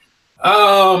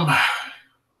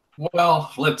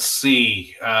 Well, let's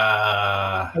see.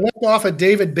 I left off at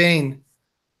David Bain.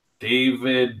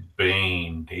 David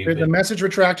Bain. The message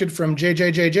retracted from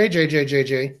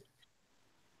JJJJJJJJ.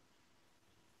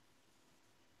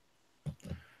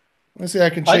 Let's see. I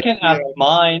can ask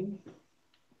mine.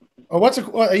 Oh,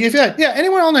 yeah.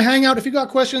 Anyone on the Hangout, if you got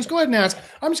questions, go ahead and ask.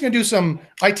 I'm just going to do some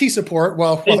IT support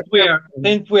while since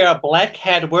we are black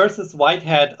hat versus white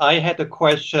hat. I had a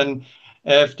question.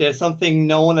 If there's something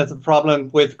known as a problem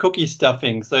with cookie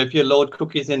stuffing, so if you load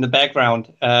cookies in the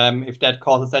background, if that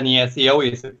causes any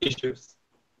SEO issues.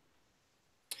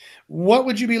 What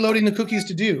would you be loading the cookies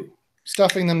to do?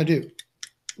 Stuffing them to do?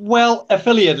 Well,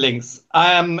 affiliate links.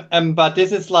 But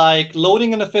this is like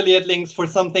loading an affiliate links for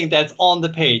something that's on the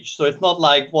page. So it's not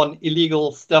like one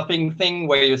illegal stuffing thing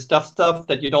where you stuff stuff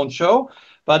that you don't show.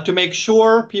 But to make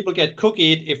sure people get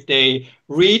cookied, if they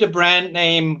read a brand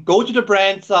name, go to the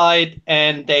brand site,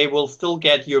 and they will still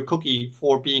get your cookie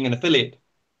for being an affiliate.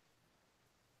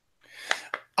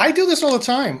 I do this all the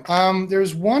time.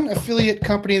 There's one affiliate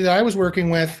company that I was working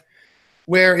with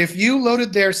where if you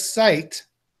loaded their site,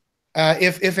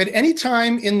 if at any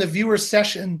time in the viewer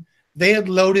session they had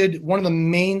loaded one of the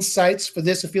main sites for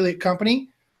this affiliate company,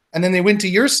 and then they went to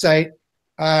your site,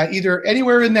 either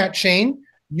anywhere in that chain,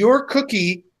 your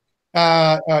cookie,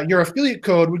 your affiliate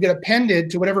code would get appended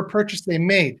to whatever purchase they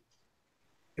made.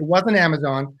 It wasn't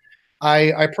Amazon.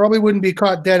 I probably wouldn't be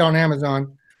caught dead on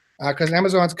Amazon because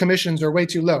Amazon's commissions are way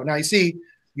too low. Now you see,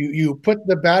 you put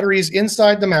the batteries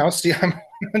inside the mouse. See,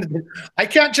 I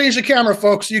can't change the camera,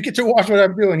 folks. You get to watch what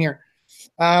I'm doing here.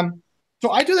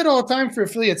 So I do that all the time for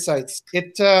affiliate sites.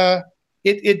 It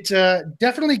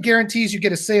definitely guarantees you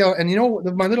get a sale. And you know,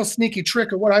 my little sneaky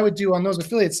trick of what I would do on those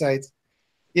affiliate sites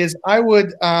is I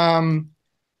would load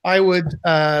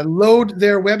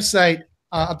their website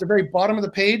at the very bottom of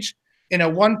the page in a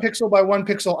 1 pixel by 1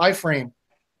 pixel iframe.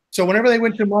 So whenever they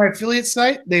went to my affiliate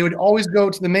site, they would always go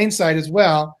to the main site as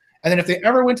well. And then if they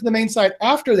ever went to the main site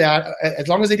after that, as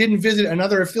long as they didn't visit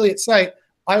another affiliate site,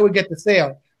 I would get the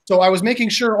sale. So I was making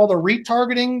sure all the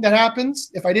retargeting that happens,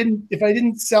 if I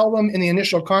didn't sell them in the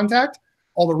initial contact,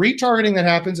 all the retargeting that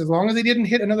happens, as long as they didn't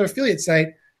hit another affiliate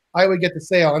site, I would get the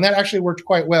sale. And that actually worked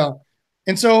quite well.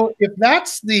 And so if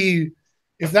that's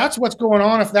what's going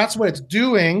on, if that's what it's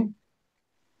doing,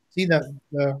 see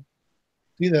the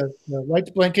lights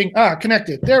blinking.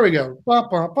 Connected. There we go. Bah,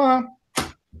 bah, bah.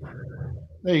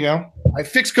 There you go. I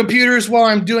fix computers while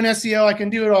I'm doing SEO. I can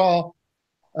do it all.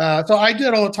 So I do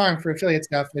it all the time for affiliate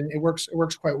stuff, and it works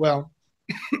quite well.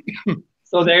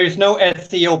 So there is no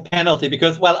SEO penalty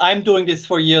because, well, I'm doing this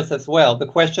for years as well. The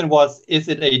question was, is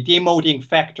it a demoting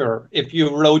factor if you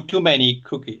load too many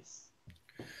cookies?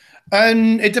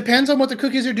 And it depends on what the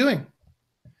cookies are doing.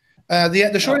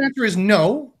 The short answer is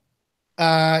no.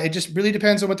 It just really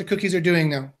depends on what the cookies are doing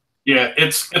now. Yeah,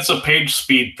 it's a page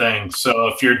speed thing. So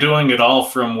if you're doing it all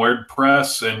from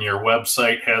WordPress and your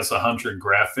website has 100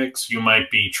 graphics, you might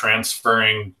be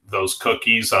transferring those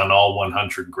cookies on all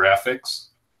 100 graphics.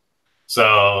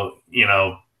 So, you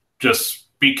know,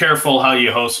 just be careful how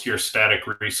you host your static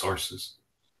resources.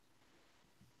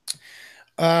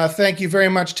 Thank you very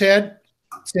much, Ted.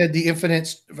 Ted, the infinite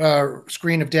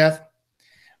screen of death.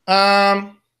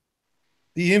 The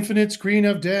infinite screen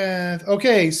of death.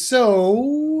 Okay,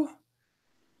 so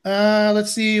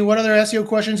let's see what other SEO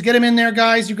questions. Get them in there,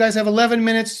 guys. You guys have 11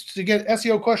 minutes to get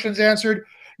SEO questions answered.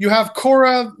 You have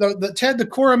Cora, Ted, the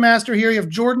Cora master here. You have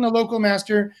Jordan, the local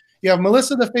master. You have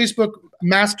Melissa, the Facebook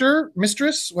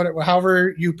mistress, whatever,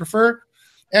 however you prefer,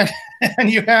 and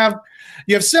you have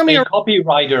Semi, a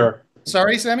copywriter.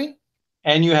 Sorry, Semi.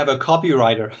 And you have a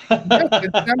copywriter.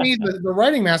 Yes, Semi, the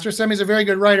writing master. Semi's a very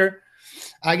good writer.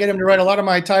 I get him to write a lot of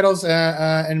my titles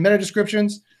and meta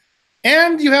descriptions.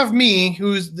 And you have me,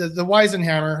 who's the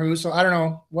Weisenhammer, so I don't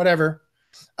know, whatever.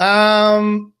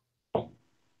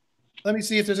 Let me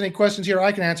see if there's any questions here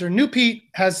I can answer. New Pete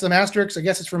has some asterisks. I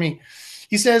guess it's for me.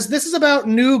 He says, this is about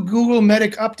new Google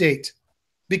Medic update.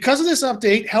 Because of this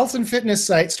update, health and fitness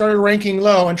sites started ranking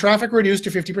low and traffic reduced to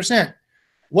 50%.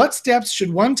 What steps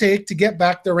should one take to get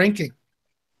back the ranking?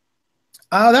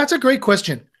 That's a great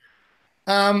question.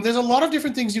 There's a lot of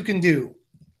different things you can do,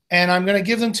 and I'm going to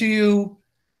give them to you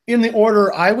in the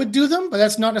order I would do them, but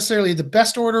that's not necessarily the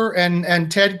best order,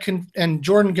 and Ted and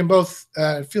Jordan can both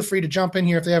feel free to jump in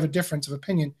here if they have a difference of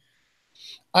opinion.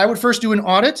 I would first do an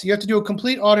audit. You have to do a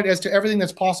complete audit as to everything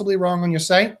that's possibly wrong on your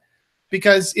site,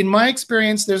 because in my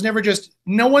experience, there's never just,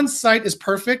 no one's site is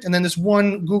perfect, and then this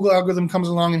one Google algorithm comes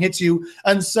along and hits you,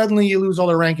 and suddenly you lose all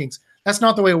their rankings. That's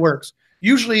not the way it works.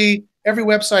 Usually, every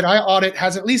website I audit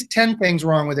has at least 10 things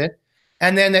wrong with it,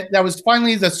 and then that was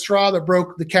finally the straw that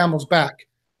broke the camel's back,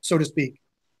 so to speak.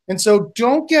 And so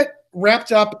don't get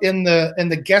wrapped up in the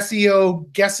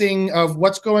SEO guessing of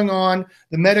what's going on.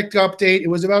 The Medic update, it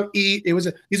was about EAT.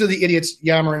 These are the idiots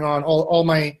yammering on all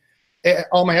my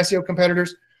SEO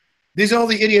competitors. These are all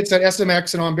the idiots at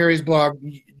SMX and on Barry's blog.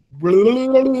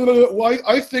 Why?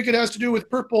 I think it has to do with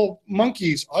purple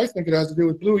monkeys. I think it has to do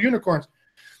with blue unicorns.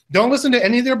 Don't listen to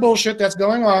any of their bullshit that's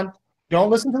going on.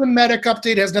 Don't listen to the Medic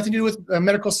update. It has nothing to do with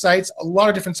medical sites. A lot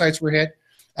of different sites were hit.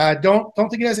 Don't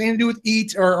think it has anything to do with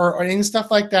EAT or any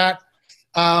stuff like that.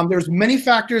 There's many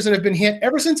factors that have been hit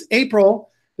ever since April.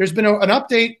 There's been an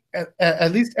update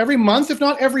at least every month, if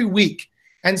not every week.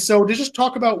 And so to just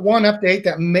talk about one update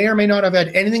that may or may not have had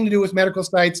anything to do with medical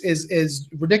sites is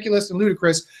ridiculous and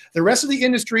ludicrous. The rest of the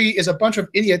industry is a bunch of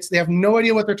idiots. They have no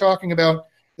idea what they're talking about.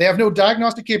 They have no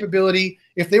diagnostic capability.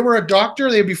 If they were a doctor,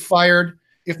 they'd be fired.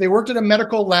 If they worked at a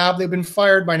medical lab, they've been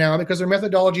fired by now because their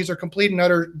methodologies are complete and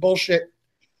utter bullshit.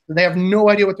 They have no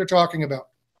idea what they're talking about.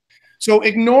 So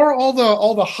ignore all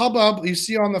the hubbub you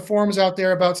see on the forums out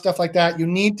there about stuff like that. You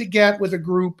need to get with a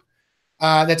group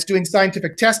that's doing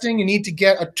scientific testing. You need to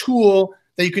get a tool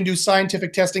that you can do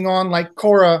scientific testing on, like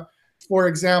Cora, for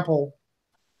example.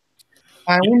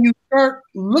 And when you start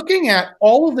looking at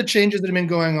all of the changes that have been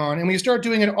going on, and when you start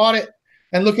doing an audit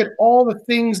and look at all the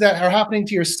things that are happening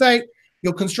to your site,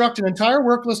 you'll construct an entire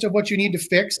work list of what you need to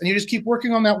fix, and you just keep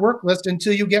working on that work list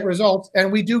until you get results.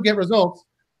 And we do get results.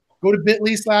 Go to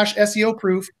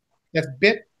bit.ly/SEOproof. That's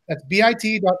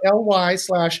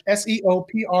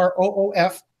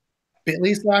bit.ly/SEOproof.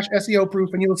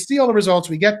 bit.ly/SEOproof, and you'll see all the results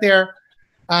we get there.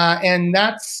 And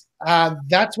that's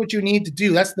what you need to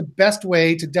do. That's the best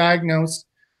way to diagnose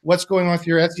what's going on with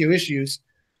your SEO issues.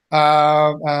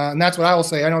 And that's what I will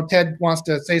say. I know Ted wants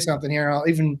to say something here. I'll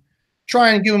even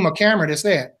try and give him a camera to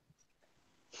say it.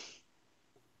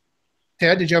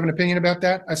 Ted, did you have an opinion about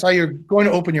that? I saw you're going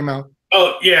to open your mouth.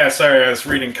 Oh, yeah, sorry. I was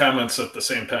reading comments at the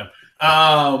same time.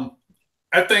 I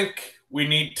think we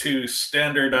need to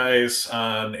standardize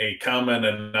on a common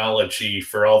analogy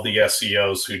for all the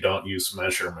SEOs who don't use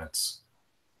measurements.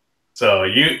 So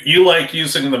you like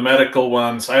using the medical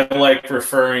ones. I like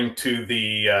referring to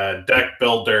the deck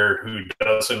builder who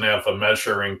doesn't have a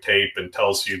measuring tape and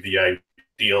tells you the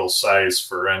ideal size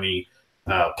for any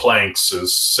planks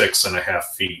is 6.5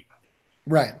 feet.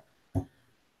 Right.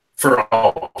 For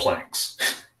all planks.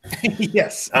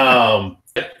 Yes. I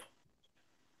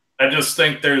just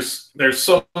think there's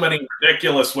so many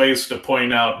ridiculous ways to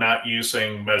point out not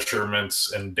using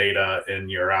measurements and data in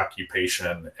your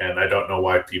occupation, and I don't know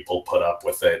why people put up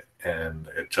with it, and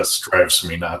it just drives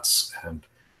me nuts. And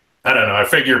I don't know, I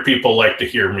figure people like to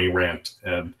hear me rant.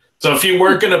 And so if you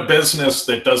work in a business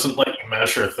that doesn't let you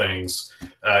measure things,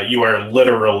 you are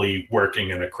literally working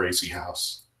in a crazy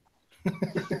house.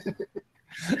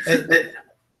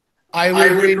 I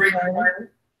would agree.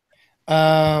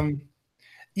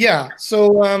 Yeah,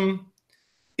 so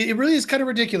it really is kind of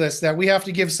ridiculous that we have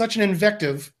to give such an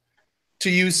invective to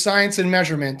use science and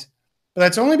measurement, but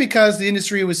that's only because the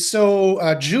industry was so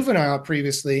juvenile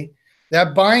previously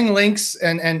that buying links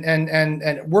and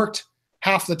worked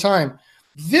half the time.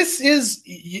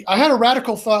 I had a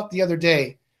radical thought the other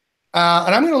day,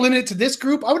 and I'm going to limit it to this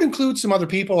group. I would include some other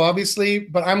people, obviously,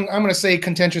 but I'm going to say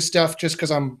contentious stuff just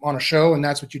because I'm on a show and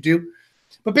that's what you do.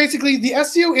 But basically, the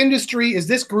SEO industry is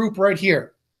this group right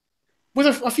here. with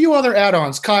a few other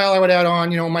add-ons. Kyle, I would add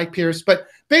on, Mike Pierce. But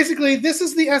basically, this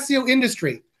is the SEO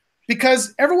industry,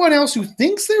 because everyone else who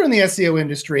thinks they're in the SEO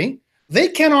industry, they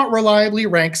cannot reliably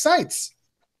rank sites.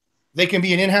 They can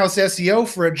be an in-house SEO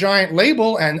for a giant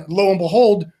label, and lo and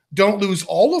behold, don't lose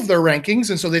all of their rankings,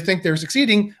 and so they think they're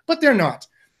succeeding, but they're not.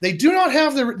 They do not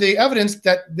have the evidence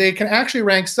that they can actually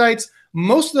rank sites.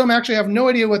 Most of them actually have no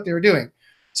idea what they're doing.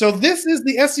 So this is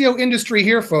the SEO industry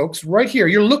here, folks, right here.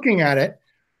 You're looking at it,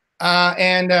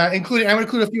 and I'm going to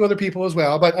include a few other people as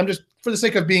well, but I'm just, for the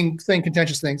sake of saying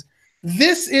contentious things,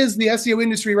 this is the SEO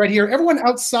industry right here. Everyone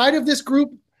outside of this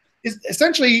group is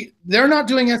essentially, they're not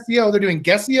doing SEO. They're doing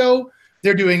Guessio.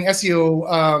 They're doing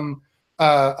SEO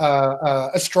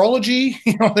astrology.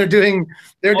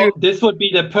 This would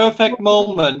be the perfect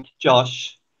moment,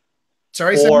 Josh.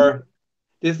 Sorry, or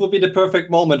this would be the perfect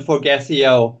moment for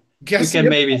Guessio. You can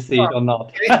maybe see it or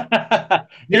not.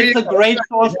 It's a great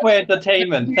source for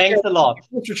entertainment. Thanks a lot.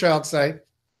 What's your child site?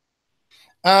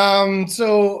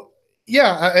 So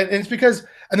yeah, and it's because,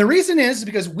 and the reason is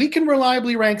because we can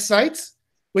reliably rank sites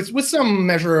with some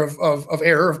measure of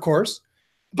error, of course,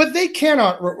 but they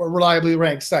cannot reliably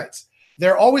rank sites.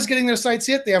 They're always getting their sites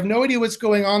hit. They have no idea what's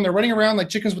going on. They're running around like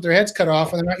chickens with their heads cut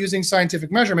off, and they're not using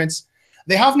scientific measurements.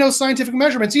 They have no scientific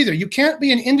measurements either. You can't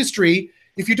be an industry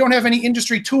if you don't have any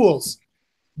industry tools.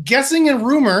 Guessing and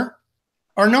rumor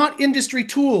are not industry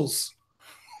tools,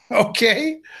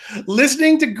 okay?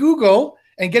 Listening to Google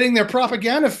and getting their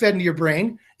propaganda fed into your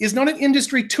brain is not an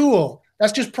industry tool.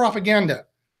 That's just propaganda.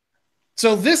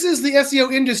 So this is the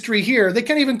SEO industry here. They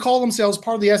can't even call themselves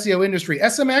part of the SEO industry.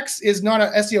 SMX is not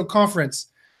an SEO conference.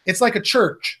 It's like a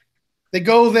church. They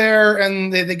go there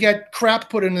and they get crap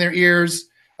put in their ears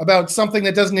about something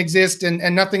that doesn't exist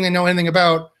and nothing they know anything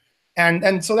about.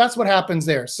 And so that's what happens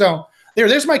there. So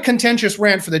there's my contentious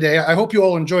rant for the day. I hope you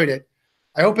all enjoyed it.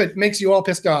 I hope it makes you all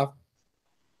pissed off.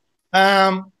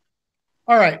 All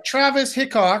right, Travis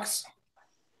Hickox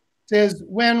says,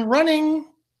 when running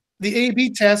the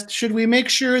A/B test, should we make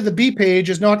sure the B page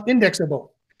is not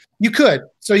indexable? You could.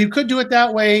 So you could do it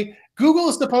that way. Google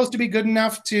is supposed to be good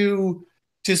enough to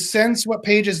sense what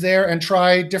page is there and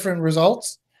try different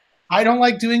results. I don't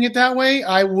like doing it that way.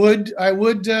 I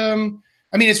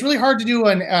mean, it's really hard to do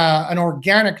an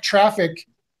organic traffic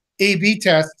A/B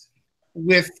test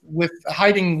with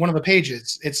hiding one of the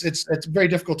pages. It's very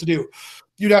difficult to do.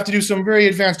 You'd have to do some very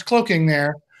advanced cloaking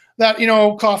there that,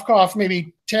 cough, cough,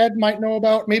 maybe Ted might know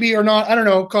about, maybe or not. I don't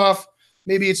know, cough.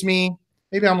 Maybe it's me.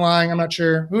 Maybe I'm lying. I'm not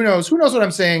sure. Who knows? Who knows what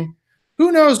I'm saying?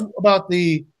 Who knows about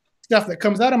the stuff that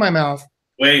comes out of my mouth?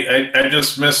 Wait, I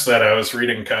just missed that. I was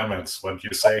reading comments. What did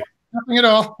you say? Nothing at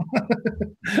all.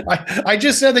 I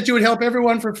just said that you would help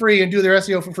everyone for free and do their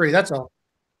SEO for free. That's all.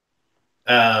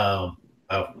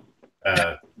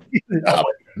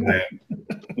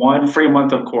 One free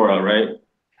month of Quora, right?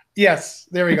 Yes,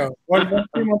 there we go. One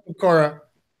free month of Quora.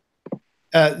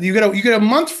 You get a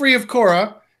month free of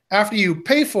Quora after you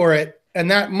pay for it,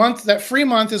 and that free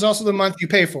month is also the month you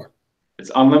pay for. It's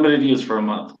unlimited use for a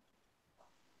month.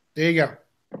 There you go.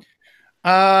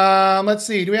 Let's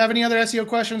see. Do we have any other SEO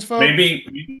questions, folks?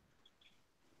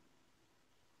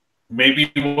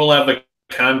 Maybe we'll have a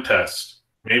contest.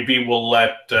 Maybe we'll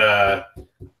let the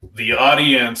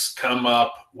audience come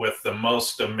up with the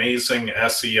most amazing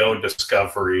SEO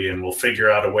discovery, and we'll figure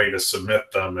out a way to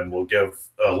submit them, and we'll give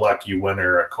a lucky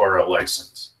winner a Quora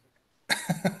license.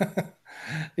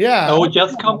 Yeah. Oh,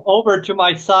 just come over to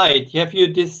my site. Have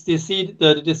you see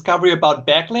the discovery about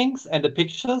backlinks and the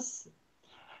pictures?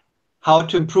 How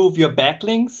to improve your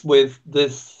backlinks with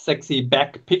this sexy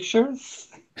back pictures?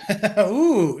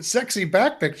 Ooh, sexy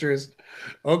back pictures.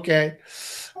 Okay.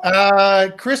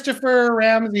 Christopher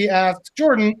Ramsey asks,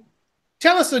 Jordan,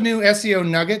 tell us a new SEO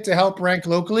nugget to help rank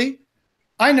locally.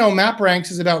 I know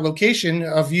MapRanks is about location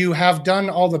of you have done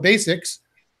all the basics.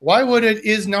 Why would it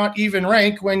is not even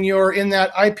rank when you're in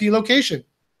that IP location?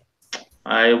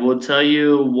 I will tell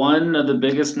you one of the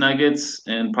biggest nuggets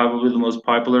and probably the most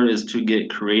popular is to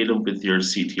get creative with your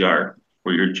CTR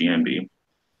for your GMB.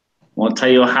 Won't tell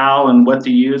you how and what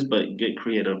to use, but get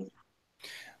creative.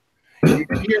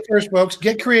 Here first, folks.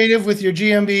 Get creative with your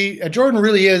GMB. Jordan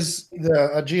really is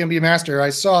a GMB master. I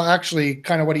saw actually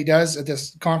kind of what he does at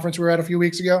this conference we were at a few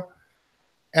weeks ago.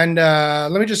 And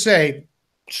let me just say,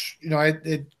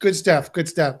 good stuff, good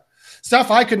stuff.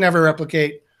 Stuff I could never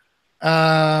replicate.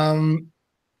 All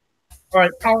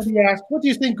right, Power B asked, what do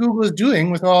you think Google is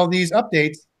doing with all these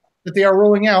updates that they are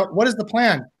rolling out? What is the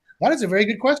plan? That is a very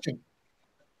good question.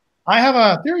 I have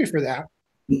a theory for that.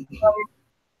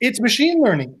 It's machine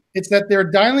learning. It's that they're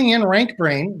dialing in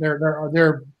RankBrain.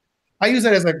 They're I use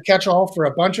that as a catch-all for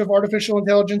a bunch of artificial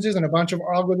intelligences and a bunch of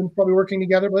algorithms probably working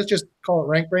together, but let's just call it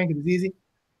RankBrain because it's easy.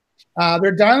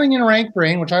 They're dialing in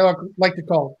RankBrain, which I like to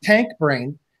call tank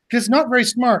brain, because it's not very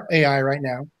smart AI right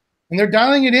now. And they're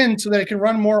dialing it in so that it can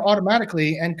run more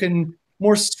automatically and can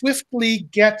more swiftly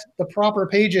get the proper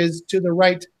pages to the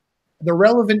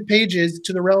relevant pages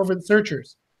to the relevant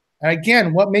searchers. And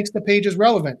again, what makes the pages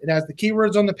relevant? It has the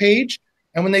keywords on the page.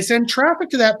 And when they send traffic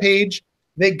to that page,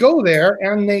 they go there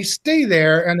and they stay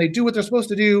there and they do what they're supposed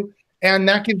to do. And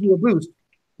that gives you a boost.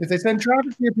 If they send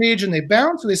traffic to your page and they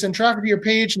bounce, or they send traffic to your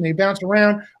page and they bounce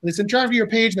around, or they send traffic to your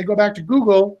page and they go back to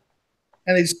Google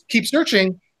and they keep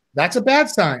searching, that's a bad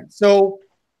sign. So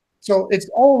it's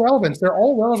all relevance. They're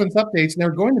all relevance updates, and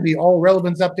they're going to be all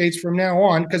relevance updates from now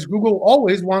on because Google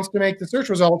always wants to make the search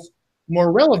results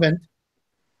more relevant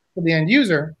for the end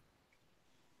user.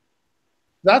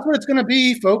 That's what it's going to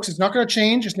be, folks. It's not going to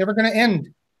change. It's never going to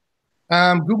end.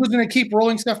 Google's going to keep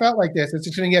rolling stuff out like this. It's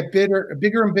just going to get bigger and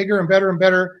bigger and better and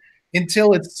better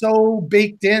until it's so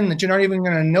baked in that you're not even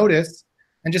going to notice.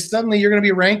 And just suddenly you're going to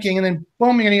be ranking, and then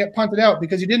boom, you're going to get punted out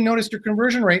because you didn't notice your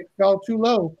conversion rate fell too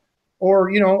low,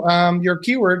 or your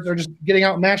keywords are just getting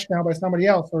outmatched now by somebody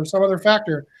else or some other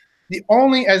factor.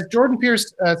 As Jordan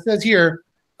Pierce says here,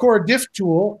 Quora Diff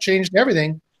tool changed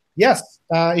everything. Yes,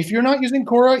 if you're not using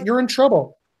Quora, you're in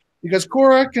trouble because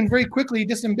Quora can very quickly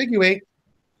disambiguate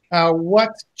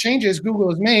what changes Google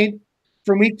has made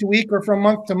from week to week or from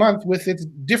month to month with its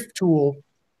diff tool.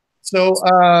 So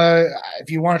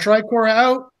if you want to try Quora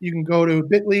out, you can go to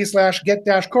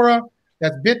bit.ly/get-Quora.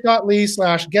 That's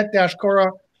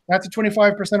bit.ly/get-Quora. That's a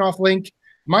 25% off link.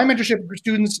 My mentorship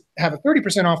students have a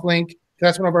 30% off link.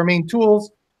 That's one of our main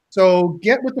tools. So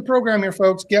get with the program here,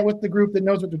 folks. Get with the group that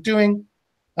knows what they're doing.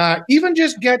 Even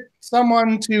just get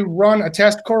someone to run a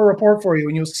test Quora report for you,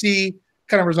 and you'll see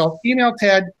kind of results. Email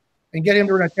Ted and get him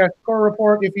to run a test Quora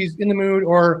report if he's in the mood,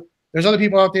 or there's other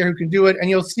people out there who can do it, and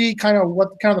you'll see kind of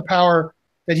the power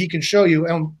that he can show you,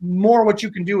 and more what you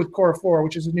can do with Quora 4,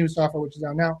 which is a new software which is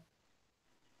out now.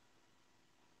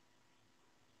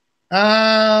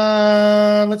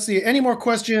 Let's see. Any more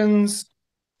questions?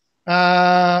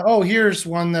 Here's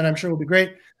one that I'm sure will be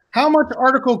great. How much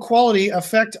article quality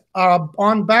affect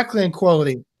on backlink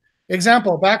quality?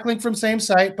 Example, backlink from same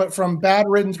site, but from bad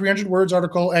written 300 words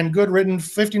article and good written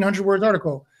 1,500 words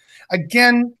article.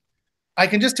 Again, I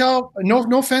can just tell,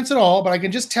 no offense at all, but I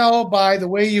can just tell by the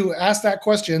way you ask that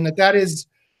question that is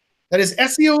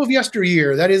SEO of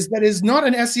yesteryear. That is not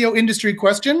an SEO industry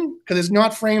question because it's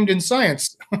not framed in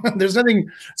science. There's nothing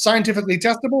scientifically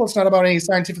testable. It's not about any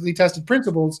scientifically tested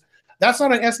principles. That's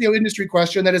not an SEO industry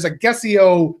question. That is a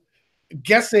guessing.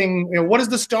 What does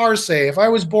the stars say? If I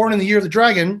was born in the year of the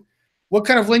dragon, what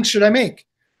kind of links should I make?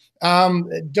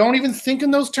 Don't even think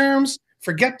in those terms.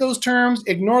 Forget those terms.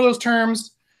 Ignore those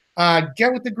terms.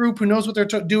 Get with the group who knows what they're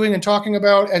doing and talking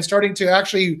about and starting to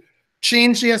actually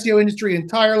change the SEO industry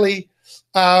entirely.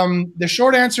 The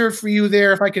short answer for you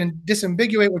there, if I can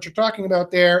disambiguate what you're talking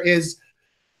about there, is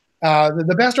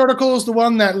the best article is the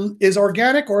one that is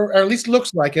organic or at least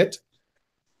looks like it.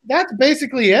 That's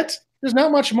basically it. There's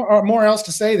not much more else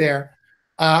to say there.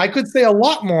 I could say a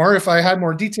lot more if I had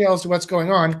more details to what's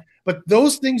going on, but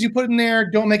those things you put in there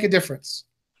don't make a difference.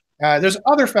 There's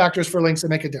other factors for links that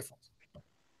make a difference.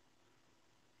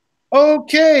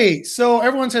 Okay, so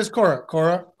everyone says Quora.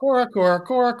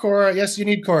 Yes, you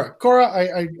need Quora. Quora,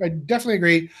 I definitely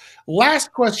agree.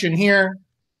 Last question here.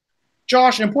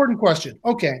 Josh, important question.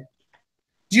 Okay.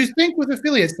 Do you think with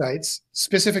affiliate sites,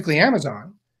 specifically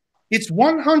Amazon, it's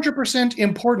 100%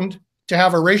 important to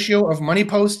have a ratio of money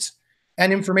posts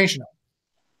and informational?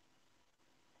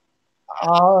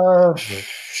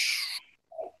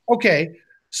 Okay,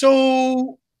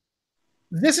 so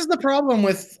this is the problem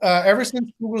with ever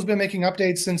since Google's been making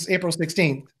updates since April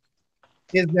 16th,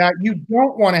 is that you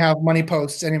don't want to have money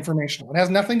posts and informational. It has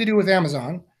nothing to do with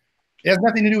Amazon. It has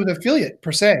nothing to do with affiliate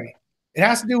per se. It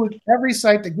has to do with every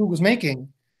site that Google's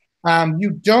making.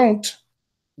 You don't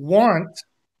want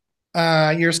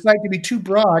your site to be too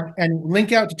broad and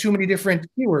link out to too many different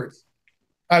keywords.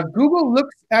 Google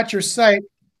looks at your site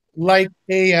like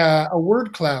a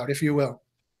word cloud, if you will.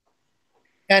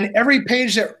 And every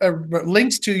page that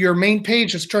links to your main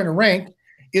page that's trying to rank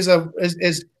is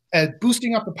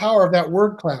boosting up the power of that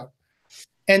word cloud.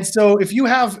 And so if you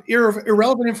have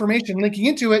irrelevant information linking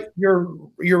into it, you're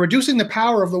reducing the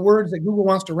power of the words that Google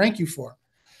wants to rank you for.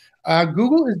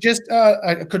 Google is just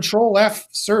a Control F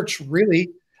search, really,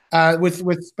 with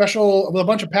a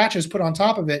bunch of patches put on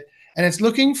top of it. And it's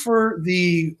looking for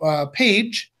the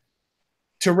page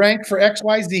to rank for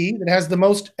XYZ that has the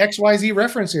most XYZ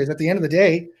references at the end of the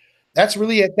day. That's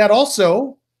really it. That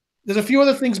also There's a few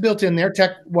other things built in there,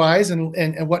 tech-wise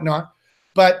and whatnot,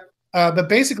 but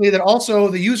basically that also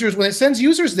the users, when it sends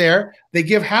users there, they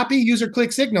give happy user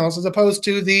click signals as opposed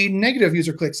to the negative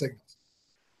user click signals.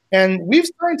 And we've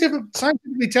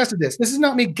scientifically tested this. This is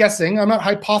not me guessing. I'm not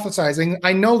hypothesizing.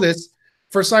 I know this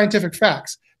for scientific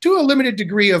facts to a limited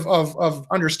degree of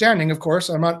understanding, of course.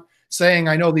 I'm not saying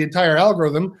I know the entire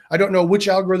algorithm. I don't know which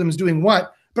algorithm is doing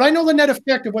what, but I know the net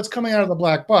effect of what's coming out of the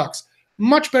black box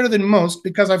much better than most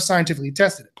because I've scientifically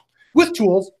tested it with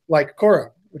tools like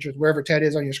Cora, which is wherever Ted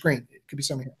is on your screen. It could be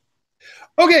somewhere here.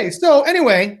 Okay, so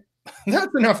anyway,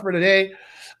 that's enough for today.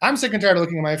 I'm sick and tired of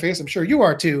looking at my face. I'm sure you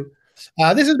are too.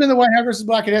 This has been the White Hat vs.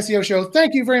 Black Hat SEO show.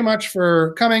 Thank you very much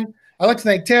for coming. I'd like to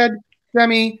thank Ted,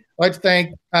 Semi. I'd like to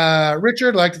thank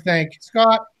Richard. I'd like to thank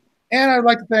Scott. And I'd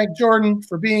like to thank Jordan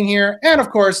for being here. And, of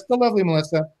course, the lovely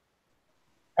Melissa.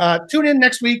 Tune in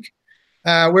next week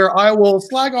where I will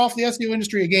slag off the SEO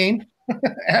industry again.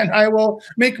 And I will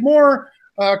make more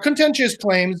contentious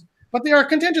claims. But they are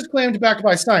contentious claims backed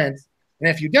by science. And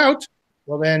if you doubt,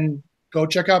 well, then go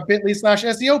check out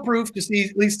bit.ly/SEO proof to see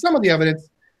at least some of the evidence.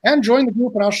 And join the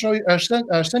group, and I'll show you,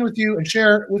 send with you and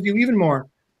share with you even more.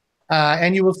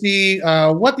 And you will see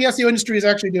what the SEO industry is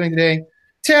actually doing today.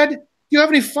 Ted, do you have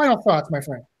any final thoughts, my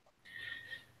friend?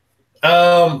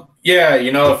 Yeah,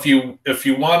 you know, if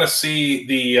you want to see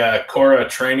the Cora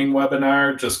training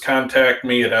webinar, just contact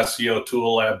me at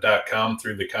SEOtoollab.com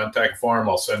through the contact form.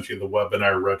 I'll send you the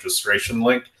webinar registration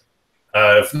link.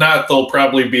 If not, there'll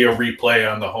probably be a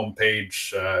replay on the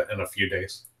homepage in a few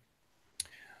days.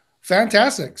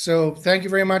 Fantastic. So thank you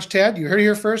very much, Ted. You heard it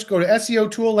here first. Go to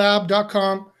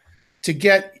SEOtoollab.com to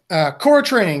get Cora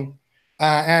training.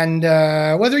 And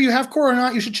whether you have Cora or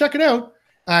not, you should check it out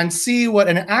and see what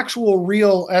an actual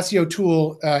real SEO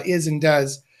tool is and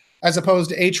does, as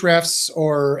opposed to Ahrefs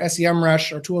or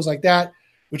SEMrush or tools like that,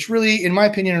 which really, in my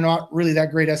opinion, are not really that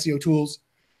great SEO tools.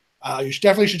 You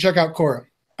definitely should check out Cora.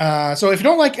 So if you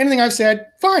don't like anything I've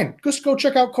said, fine. Just go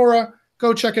check out Cora.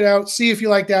 Go check it out. See if you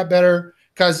like that better,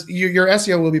 because your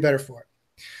SEO will be better for it.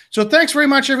 So thanks very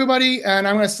much, everybody. And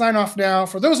I'm going to sign off now.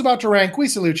 For those about to rank, we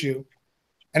salute you.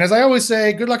 And as I always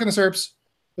say, good luck in the SERPs.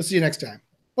 We'll see you next time.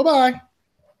 Bye-bye.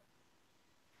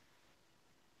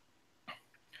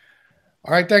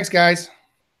 All right. Thanks, guys.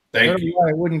 Thank you.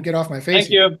 I wouldn't get off my face. Thank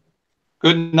you.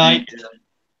 Good night.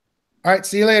 All right.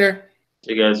 See you later.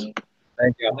 See you guys.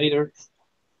 Thank you. Later.